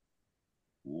go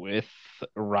with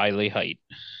Riley Height.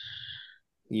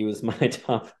 He was my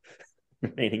top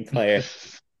remaining player.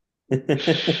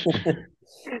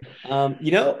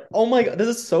 Oh my God, this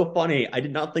is so funny. I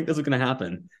did not think this was gonna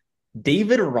happen.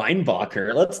 David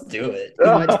Reinbacher, let's do it.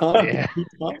 He's my top Yeah.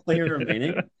 top player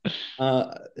remaining.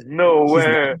 Uh, No he's not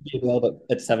way. going to be available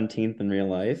at 17th in real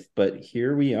life, but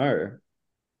here we are.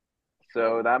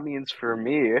 So that means for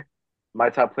me, my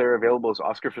top player available is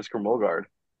Oscar Fisker Molgard.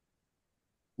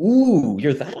 Ooh,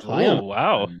 you're that high on Oh,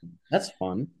 wow. him. That's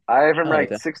fun. I have him I like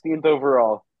ranked that. 16th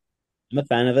overall. I'm a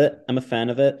fan of it. I'm a fan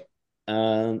of it.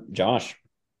 Josh,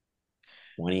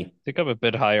 20. Think I'm a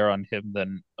bit higher on him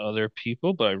than other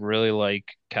people, but I really like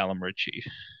Callum Ritchie.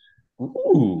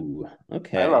 Ooh,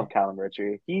 I love okay. Callum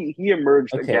Ritchie. He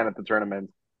emerged Okay. again at the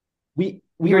tournament. We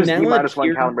He are was D now in a minus one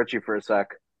tier. Callum Ritchie for a sec.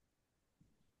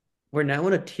 We're now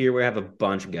in a tier where I have a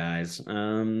bunch of guys.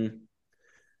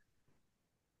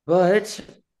 But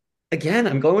again,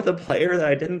 I'm going with a player that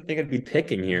I didn't think I'd be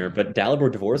picking here, but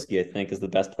Dalibor Dvorsky, I think, is the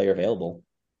best player available.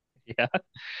 Yeah,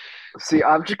 See,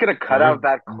 I'm just gonna cut you're out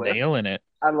that clip nailing it.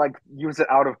 and like use it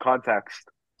out of context.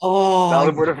 Oh,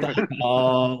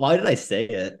 Dalibor, why did I say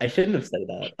it? I shouldn't have said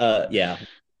that. Yeah.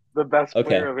 the best Okay.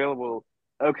 player available.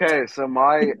 Okay, so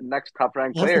my next top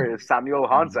ranked How's the player is Samuel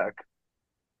Honzek.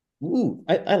 Ooh,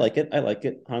 I like it. I like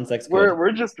it. Hansek's We're good.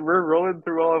 we're just we're rolling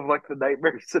through all of like the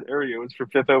nightmare scenarios for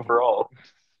fifth overall.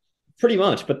 Pretty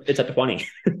much, but it's at 20.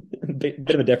 Bit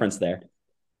of a difference there.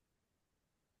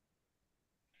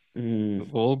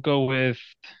 Mm. We'll go with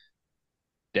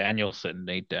Danielson,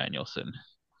 Nate Danielson.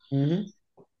 hmm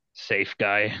Safe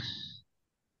guy.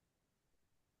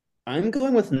 I'm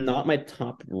going with not my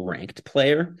top ranked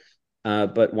player,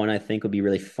 but one I think would be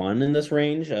really fun in this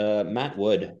range. Matt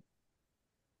Wood.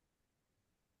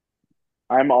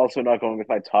 I'm also not going with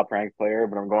my top ranked player,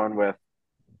 but I'm going with.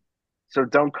 So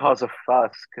don't cause a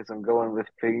fuss because I'm going with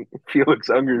Felix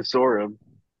Unger Sorum.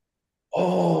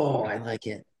 Oh, I like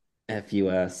it.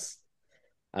 FUS.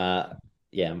 Uh,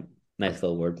 yeah, nice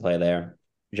little wordplay there.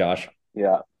 Josh,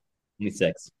 Yeah,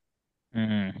 26.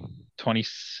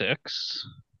 26.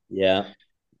 Yeah.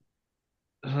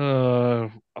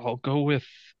 I'll go with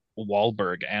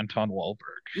Wahlberg, Anton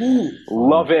Wahlberg. Ooh, fun.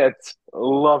 love it,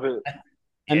 love it.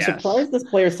 I'm Yes. surprised this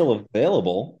player is still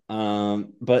available.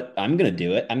 But I'm gonna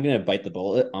do it. I'm gonna bite the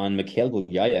bullet on Mikhail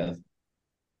Gulyayev.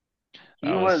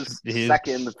 He was He's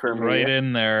second for me right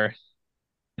in there.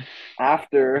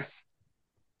 after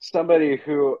somebody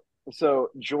who. So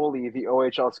Jolie, the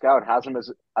OHL scout, has him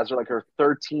as like her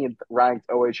 13th ranked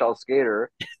OHL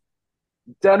skater.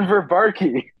 Denver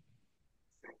Barkey.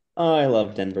 Oh, I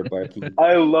love Denver Barkey.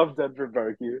 I love Denver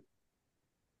Barkey.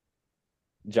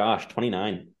 Josh,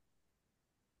 29.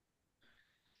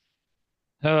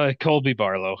 Colby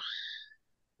Barlow.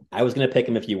 I was gonna pick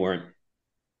him if you weren't.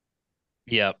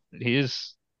 Yep.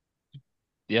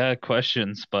 Yeah,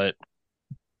 questions, but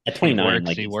At if he 29, works,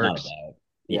 like he it's not works. about.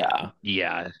 Yeah, Yeah.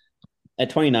 Yeah. At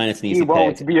 29, it's an he easy pick.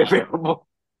 won't be available.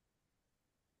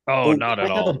 Oh, Oh, not I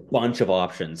at have a all. bunch of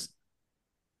options.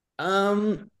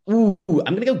 I'm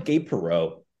gonna go Gabe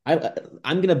Perreault.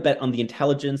 I'm gonna bet on the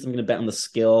intelligence. I'm gonna bet on the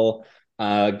skill.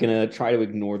 Gonna try to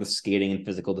ignore the skating and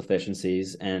physical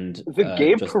deficiencies and The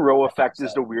Gabe just Perreault effect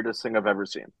is the weirdest thing I've ever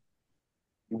seen.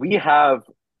 We have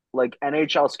like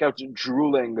NHL scouts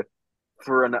drooling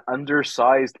for an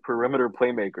undersized perimeter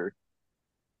playmaker.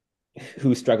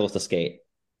 who struggles to skate.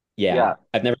 Yeah, Yeah.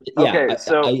 I've never. Yeah, Okay,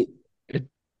 so It,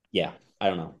 yeah, I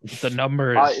don't know. the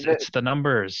I numbers. It's the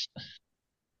numbers.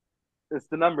 it's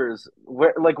the numbers.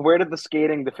 Where did the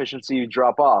skating deficiency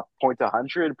drop off? Point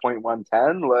 100, point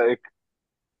 110?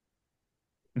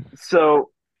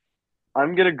 So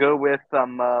I'm gonna go with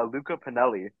Luca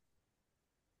Pinelli.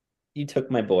 You took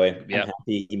my boy. I'm Yep.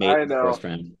 happy you made I the first know.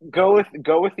 round. Go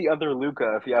with the other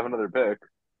Luca if you have another pick.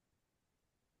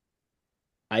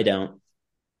 I don't.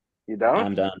 You don't?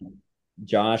 I'm done.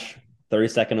 Josh,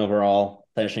 32nd overall,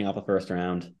 finishing off the first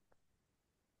round.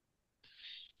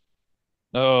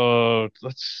 Oh,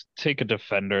 let's take a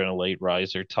defender and a late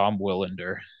riser, Tom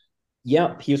Willander.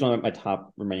 Yep, he was one of my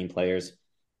top remaining players.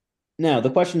 Now,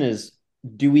 the question is,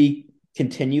 do we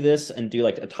continue this and do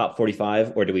like a top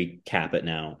 45 or do we cap it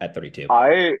now at 32?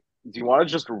 Do you want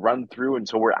to just run through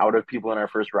until we're out of people in our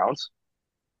first rounds?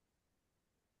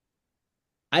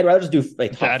 I'd rather just do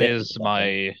like top That 50. is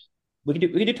my We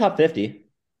could do top 50.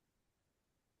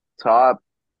 Top.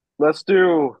 Let's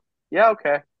do. Yeah,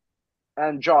 okay.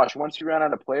 And Josh, once you run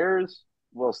out of players,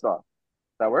 we'll stop.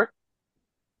 That work?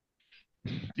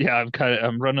 yeah,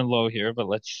 I'm running low here, but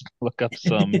let's look up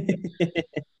some.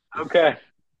 Okay.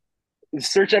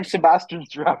 Search up Sebastian's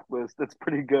draft list. That's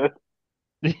pretty good.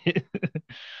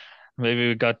 Maybe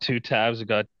we got two tabs. We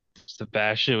got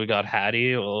Sebastian, we got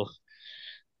Hattie. We'll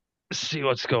see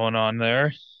what's going on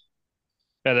there.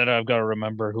 And then I've got to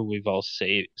remember who we've all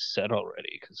said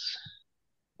already, because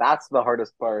That's the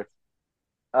hardest part.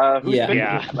 Who's Yeah, picking?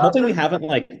 yeah, I'm hoping we Sebastian? haven't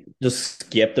like just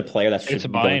skipped a player that it's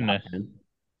should be going top mine. 10.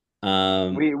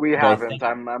 We But I haven't. think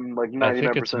I'm like I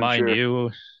think it's 99% mine. sure.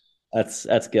 You. that's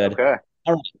good. Okay.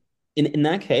 All right. In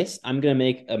that case, I'm gonna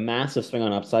make a massive swing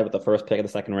on upside with the first pick of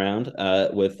the second round,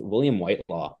 with William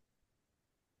Whitelaw.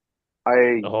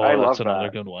 I Oh, that's love another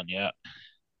that. good one. Yeah.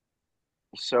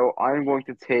 So I'm going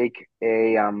to take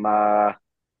a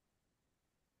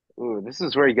ooh, this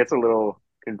is where he gets a little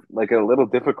like a little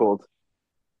difficult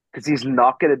because he's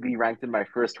not going to be ranked in my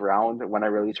first round when I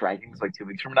release rankings like 2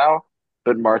 weeks from now.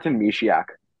 But Martin Misiak,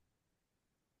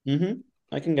 Mm-hmm.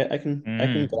 I can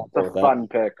Mm. go it's a for that. fun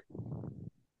pick.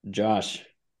 Josh,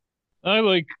 I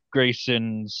like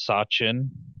Grayson Sachin,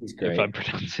 he's if I'm great.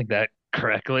 pronouncing that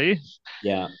correctly.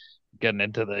 Yeah. Getting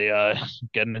into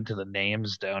the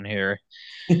names down here.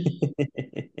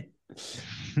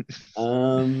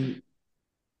 um,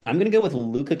 I'm gonna go with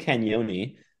Luca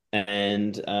Cagnoni,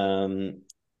 and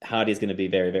Howdy's gonna be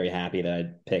very, very happy that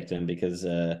I picked him because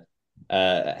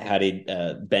Howdy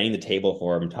banged the table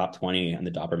for him top 20 on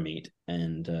the Dobber meet,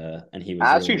 and he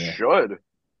was As you really should.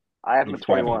 I have he him was at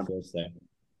driving 21. force there.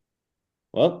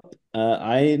 Well,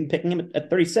 I'm picking him at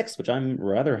 36, which I'm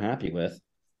rather happy with.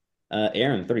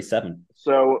 Aaron, 37.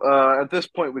 So at this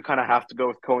point, we kind of have to go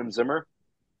with Cohen Zimmer.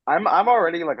 I'm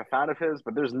already like a fan of his,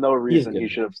 but there's no He is reason he good.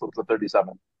 should have slipped to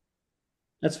 37.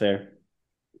 That's fair.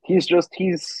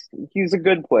 He's a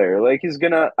good player. Like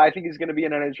I think he's gonna be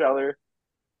an NHLer.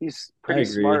 He's I pretty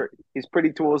agree. smart. He's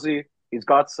pretty toolsy. He's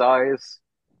got size.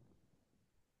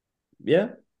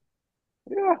 Yeah,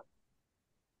 Yeah,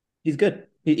 he's good.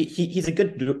 He's a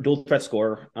good dual threat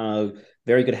scorer.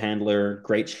 Very good handler,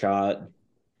 great shot,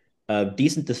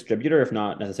 decent distributor, if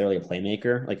not necessarily a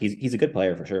playmaker. Like he's a good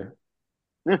player for sure.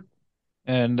 yeah.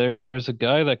 And there's a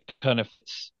guy that kind of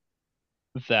fits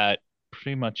that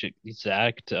pretty much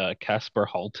exact Casper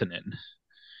Haltinen.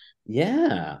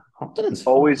 Yeah, Hopkins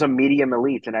Always a fun. medium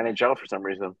elite in NHL for some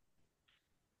reason.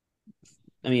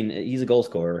 I mean, he's a goal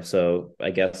scorer, so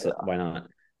I guess Yeah. why not?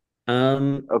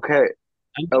 Um, Okay.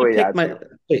 I'm Oh gonna wait, yeah, pick it's my you.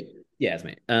 wait. Yeah, it's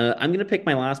me. I'm gonna pick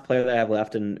my last player that I have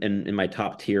left in my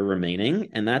top tier remaining,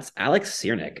 and that's Alex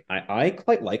Siernik. I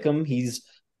quite like him. He's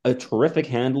a terrific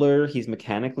handler. He's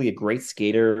mechanically a great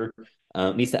skater.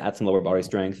 Needs to add some lower body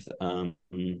strength,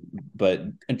 but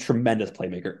a tremendous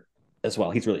playmaker as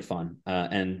well. He's really fun.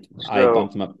 And I So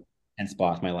bumped him up 10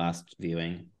 spots my last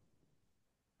viewing.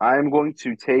 I'm going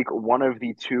to take one of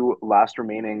the two last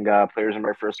remaining players in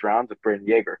my first round with Brandon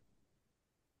Yeager.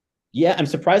 Yeah, I'm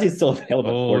surprised he's still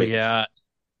available at Oh 40. yeah.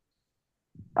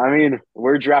 I mean,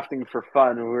 we're drafting for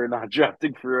fun. We're not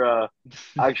drafting for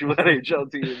actual NHL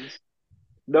teams.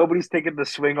 Nobody's taking the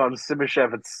swing on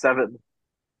Simishev at 7.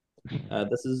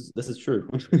 This is true.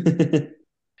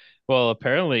 Well,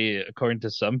 apparently, according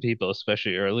to some people,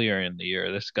 especially earlier in the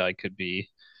year, this guy could be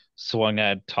swung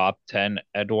at top 10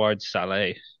 Edouard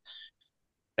Saleh.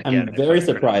 I'm Again, if very I'm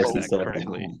pronouncing surprised he's that still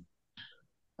correctly. available.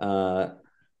 Uh,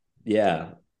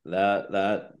 yeah,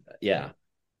 that yeah,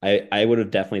 I would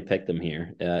have definitely picked them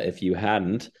here if you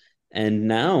hadn't. And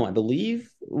now I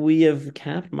believe we have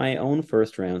capped my own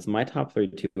first rounds. My top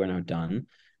 32 are now done.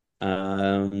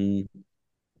 Um,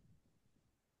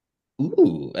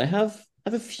 Ooh, I have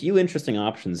a few interesting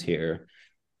options here.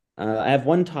 I have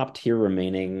one top tier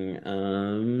remaining.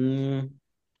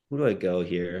 Who do I go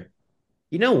here?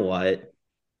 You know what?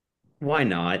 Why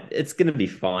not? It's gonna be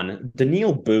fun.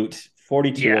 Daniil Boot,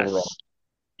 42 overall.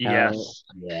 Yes. Hell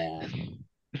Yes. yeah,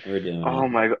 we're doing Oh it.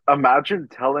 my God. Imagine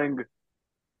telling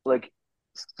like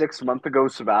 6 months ago,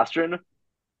 Sebastian,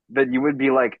 that you would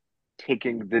be like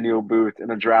taking Daniel Booth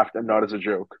in a draft and not as a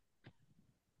joke.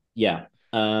 Yeah.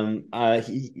 I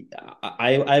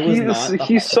was not the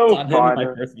He's highest so on him in my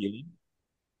fun. first viewing.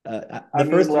 I The mean,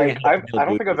 first viewing I like had Daniil I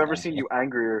don't Boot think I've was ever seen you awful.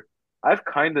 angrier. I've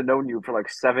kind of known you for like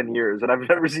 7 years, and I've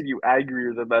never seen you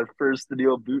angrier than that first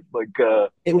Daniel Boot.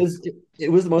 It was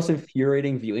the most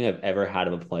infuriating viewing I've ever had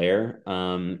of a player.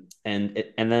 And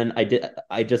then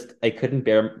I couldn't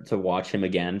bear to watch him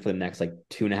again for the next like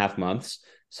 2.5 months.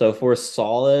 So for a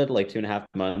solid like 2.5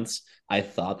 months, I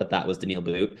thought that was Daniil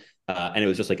Boot, and it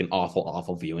was just like an awful,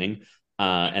 awful viewing.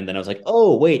 And then I was like,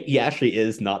 oh wait, he actually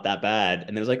is not that bad. And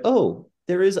then it was like, oh,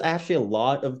 there is actually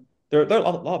there are a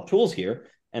lot of tools here.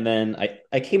 And then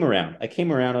I came around. I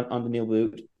came around on Daniil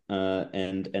Boot,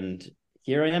 and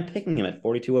here I am picking him at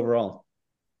 42 overall.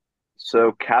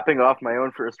 So capping off my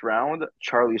own first round,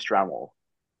 Charlie Stramel.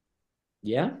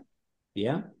 Yeah,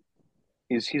 yeah.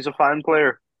 He's a fine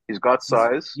player. He's got He's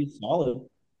size. he's solid.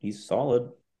 He's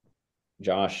solid.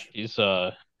 Josh. He's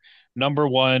number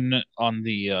one on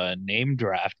the name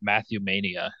draft, Matthew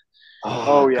Mania.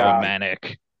 Oh Oh yeah, Going God.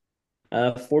 manic.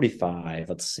 45.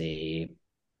 Let's see.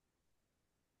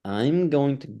 I'm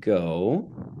going to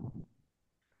go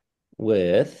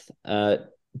with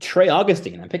Trey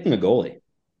Augustine. I'm picking a goalie.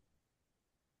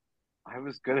 I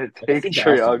was gonna I guess take he's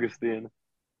Trey awesome. Augustine.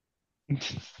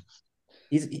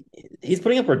 He's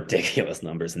putting up ridiculous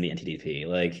numbers in the NTDP.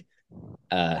 Like,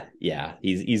 yeah,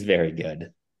 he's very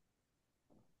good.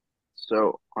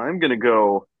 So I'm gonna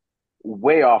go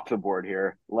way off the board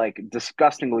here, like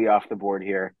disgustingly off the board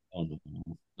here, Oh,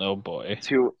 no. Oh boy.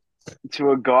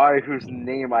 to a guy whose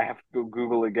name I have to go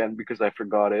Google again because I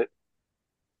forgot it.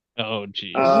 Oh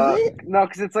jeez. No,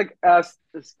 because it's like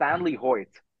Stanley Hoyt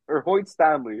or Hoyt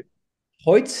Stanley.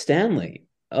 Hoyt Stanley.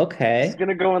 He's Okay.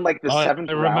 gonna go in like the I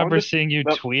seventh remember round. seeing you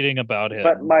But tweeting about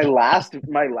but him. my last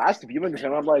viewing of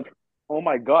him, I'm like, oh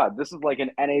my God, this is like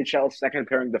an NHL second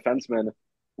pairing defenseman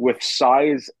with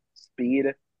size, speed.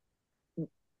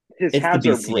 His It's the hands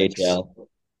are bricks. BCHL.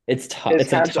 It's tough. His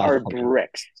It's a hands tough are one.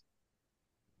 bricks.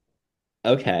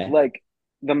 Okay. Like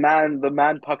the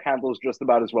man puck handles just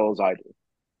about as well as I do.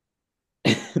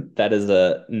 That is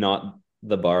not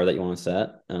the bar that you want to set.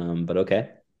 But okay.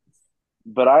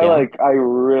 But I Yeah, like I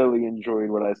really enjoyed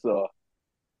what I saw.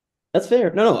 that's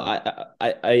fair. No, no,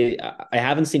 I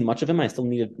haven't seen much of him. I still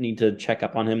need to check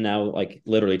up on him now, like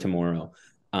literally tomorrow.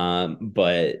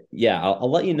 But yeah,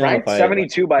 I'll let you know if Ranked I like.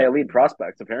 72 by Elite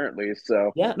Prospects, apparently.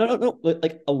 So Yeah, no, no, no.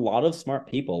 Like a lot of smart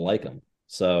people like him,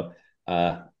 so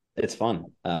it's fun.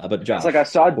 But it's like I Josh,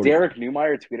 saw 40. Derek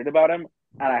Newmeyer tweeted about him,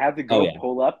 and I had to Oh go yeah,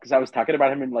 pull up because I was talking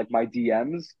about him in like my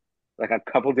DMs like a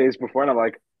couple days before, and I'm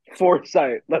like,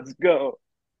 Foresight, let's go.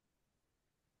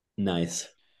 nice.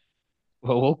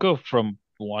 Well, we'll go from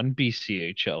one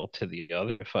BCHL to the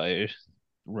other if I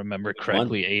remember Which one?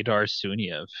 correctly. Adar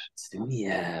Suniev.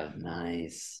 Yeah,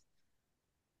 nice.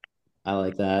 I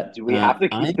like that. Do we have to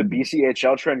keep the I'm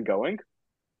BCHL trend going?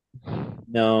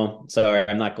 No, sorry,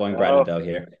 I'm not going Brad No. Nadeau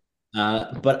here.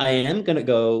 But I am going to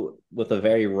go with a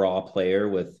very raw player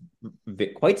with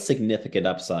quite significant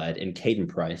upside in Caden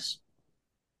Price.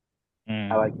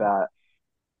 I like Mm. that.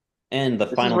 And the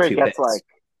This is final where it two gets picks, like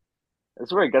this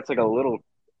is where it gets like a little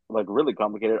like really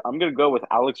complicated. I'm gonna go with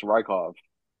Alex Rykov.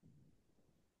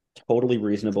 totally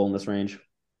reasonable in this range.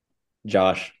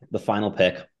 Josh, the final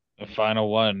pick. The final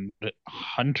one,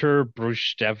 Hunter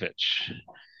Brustevich.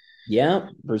 Yeah,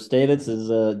 Bruce Davids is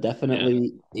Yeah.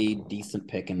 definitely a decent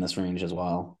pick in this range as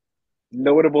well.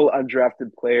 Notable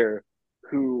undrafted player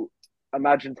who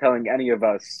imagine telling any of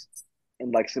us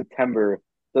in like September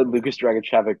that Lucas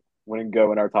Dragicevic wouldn't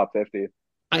go in our top 50.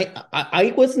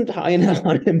 I wasn't high enough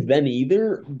on him then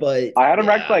either, but I had him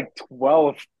ranked yeah, like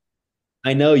 12.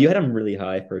 I know you had him really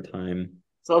high for a time.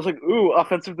 So I was like, ooh,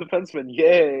 offensive defenseman,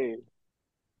 yay.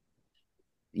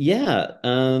 Yeah,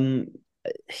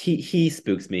 he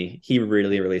spooks me. He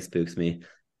really, really spooks me.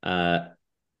 Uh,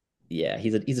 yeah,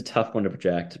 he's a tough one to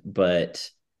project. But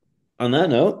on that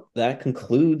note, that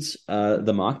concludes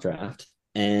the mock draft,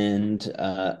 and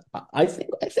I think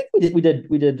we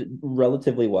did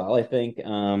relatively well. I think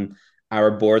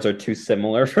our boards are too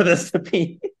similar for this to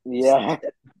be Yeah.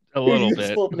 A too little bit.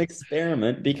 useful of an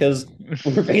experiment because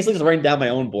we're basically just writing down my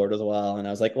own board as well. And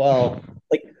I was like, well,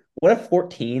 like, what if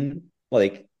 14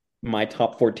 like my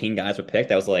top 14 guys were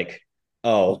picked, I was like,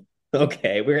 oh,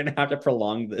 okay, we're gonna have to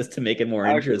prolong this to make it more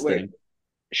interesting. Wait.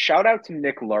 Shout out to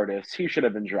Nick Lardis. He should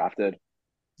have been drafted.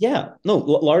 Yeah, no,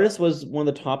 Lardis was one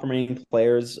of the top remaining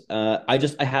players. I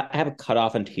have a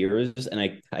cutoff in tiers,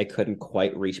 and I couldn't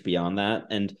quite reach beyond that.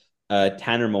 And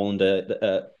Tanner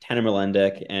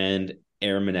Molendic and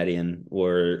Aaron Menedian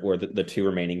were the two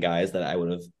remaining guys that I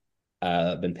would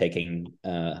have been picking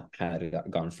had it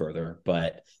gone further.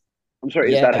 But I'm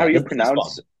sorry, is that how you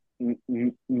pronounce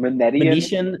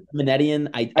Menedian? Menedian.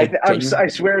 I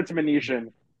swear it's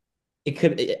Menetian. It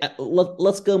could.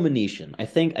 Let's go Menetian. I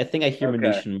think I hear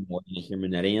Menetian more than I hear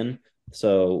Menedian.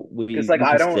 So because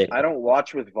I don't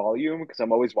watch with volume because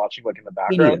I'm always watching like in the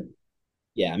background.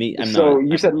 Yeah, I mean,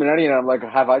 you said Menedian. I'm like,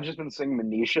 have I just been saying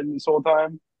Menetian this whole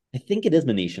time? I think it is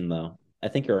Menetian though. I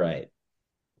think you're right.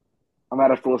 I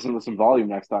might have to listen to some volume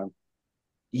next time.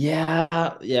 Yeah.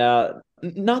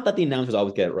 Not that the announcers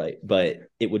always get it right, but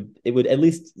it would at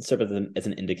least serve as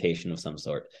an indication of some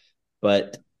sort.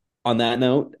 But on that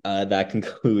note, that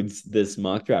concludes this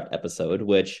mock draft episode,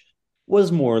 which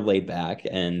was more laid back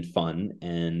and fun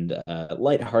and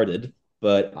lighthearted,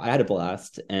 but I had a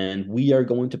blast. And we are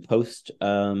going to post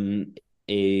an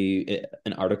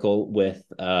article with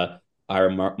our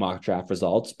mock draft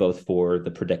results, both for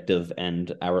the predictive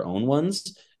and our own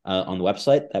ones, on the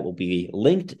website. That will be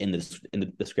linked in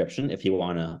the description if you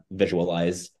want to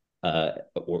visualize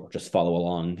or just follow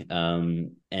along.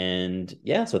 And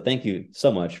yeah, so thank you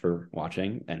so much for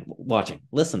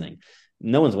listening.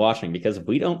 No one's watching because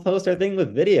we don't post our thing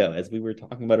with video, as we were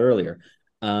talking about earlier.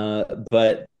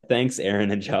 But thanks,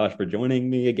 Aaron and Josh, for joining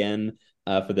me again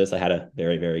for this. I had a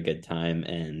very, very good time.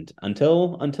 And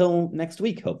until next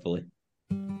week, hopefully.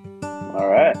 All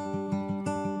right.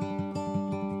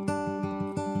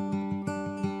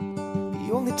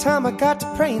 The only time I got to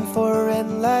praying for a red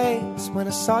light was when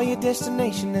I saw your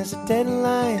destination as a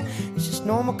deadline. It's just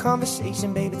normal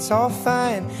conversation, babe, it's all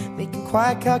fine. Making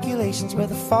quiet calculations where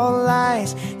the fall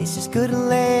lies. It's as good a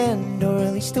land, or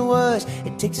at least it was.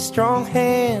 It takes a strong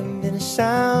hand and a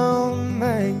sound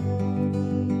mind.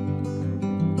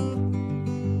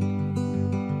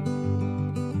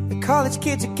 College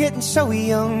kids are getting so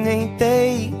young, ain't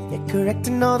they? They're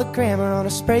correcting all the grammar on a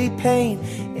spray paint.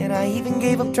 And I even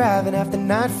gave up driving after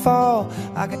nightfall.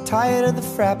 I got tired of the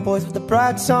frat boys with the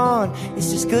brights on.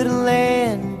 It's just good to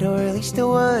land, or at least it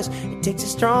was. It takes a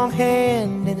strong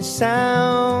hand and a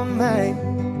sound mind.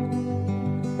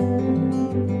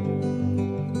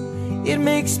 It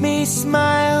makes me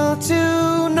smile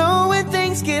to know when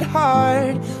things get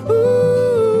hard.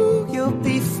 Ooh, you'll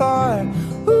be far.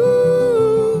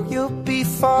 Ooh, you'll be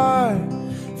far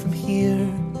from here.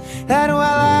 And while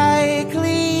I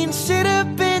clean shit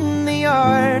up in the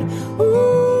yard,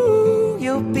 ooh,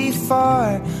 you'll be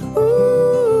far.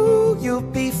 Ooh, you'll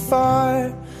be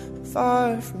far,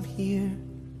 far from here.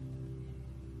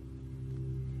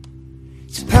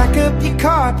 So pack up your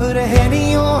car, put a hand in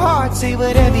your heart, say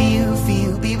whatever you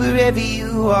feel, be wherever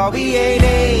you are. We ain't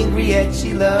angry at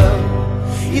you,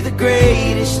 love. You're the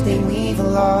greatest thing we've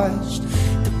lost.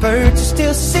 The birds will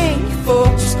still sing, folks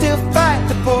will still fight,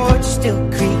 the boards will still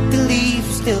creak, the leaves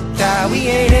will still die. We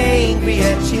ain't angry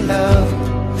at you, love.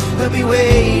 We'll be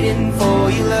waiting for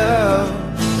your love,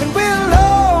 and we'll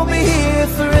all be here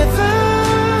forever.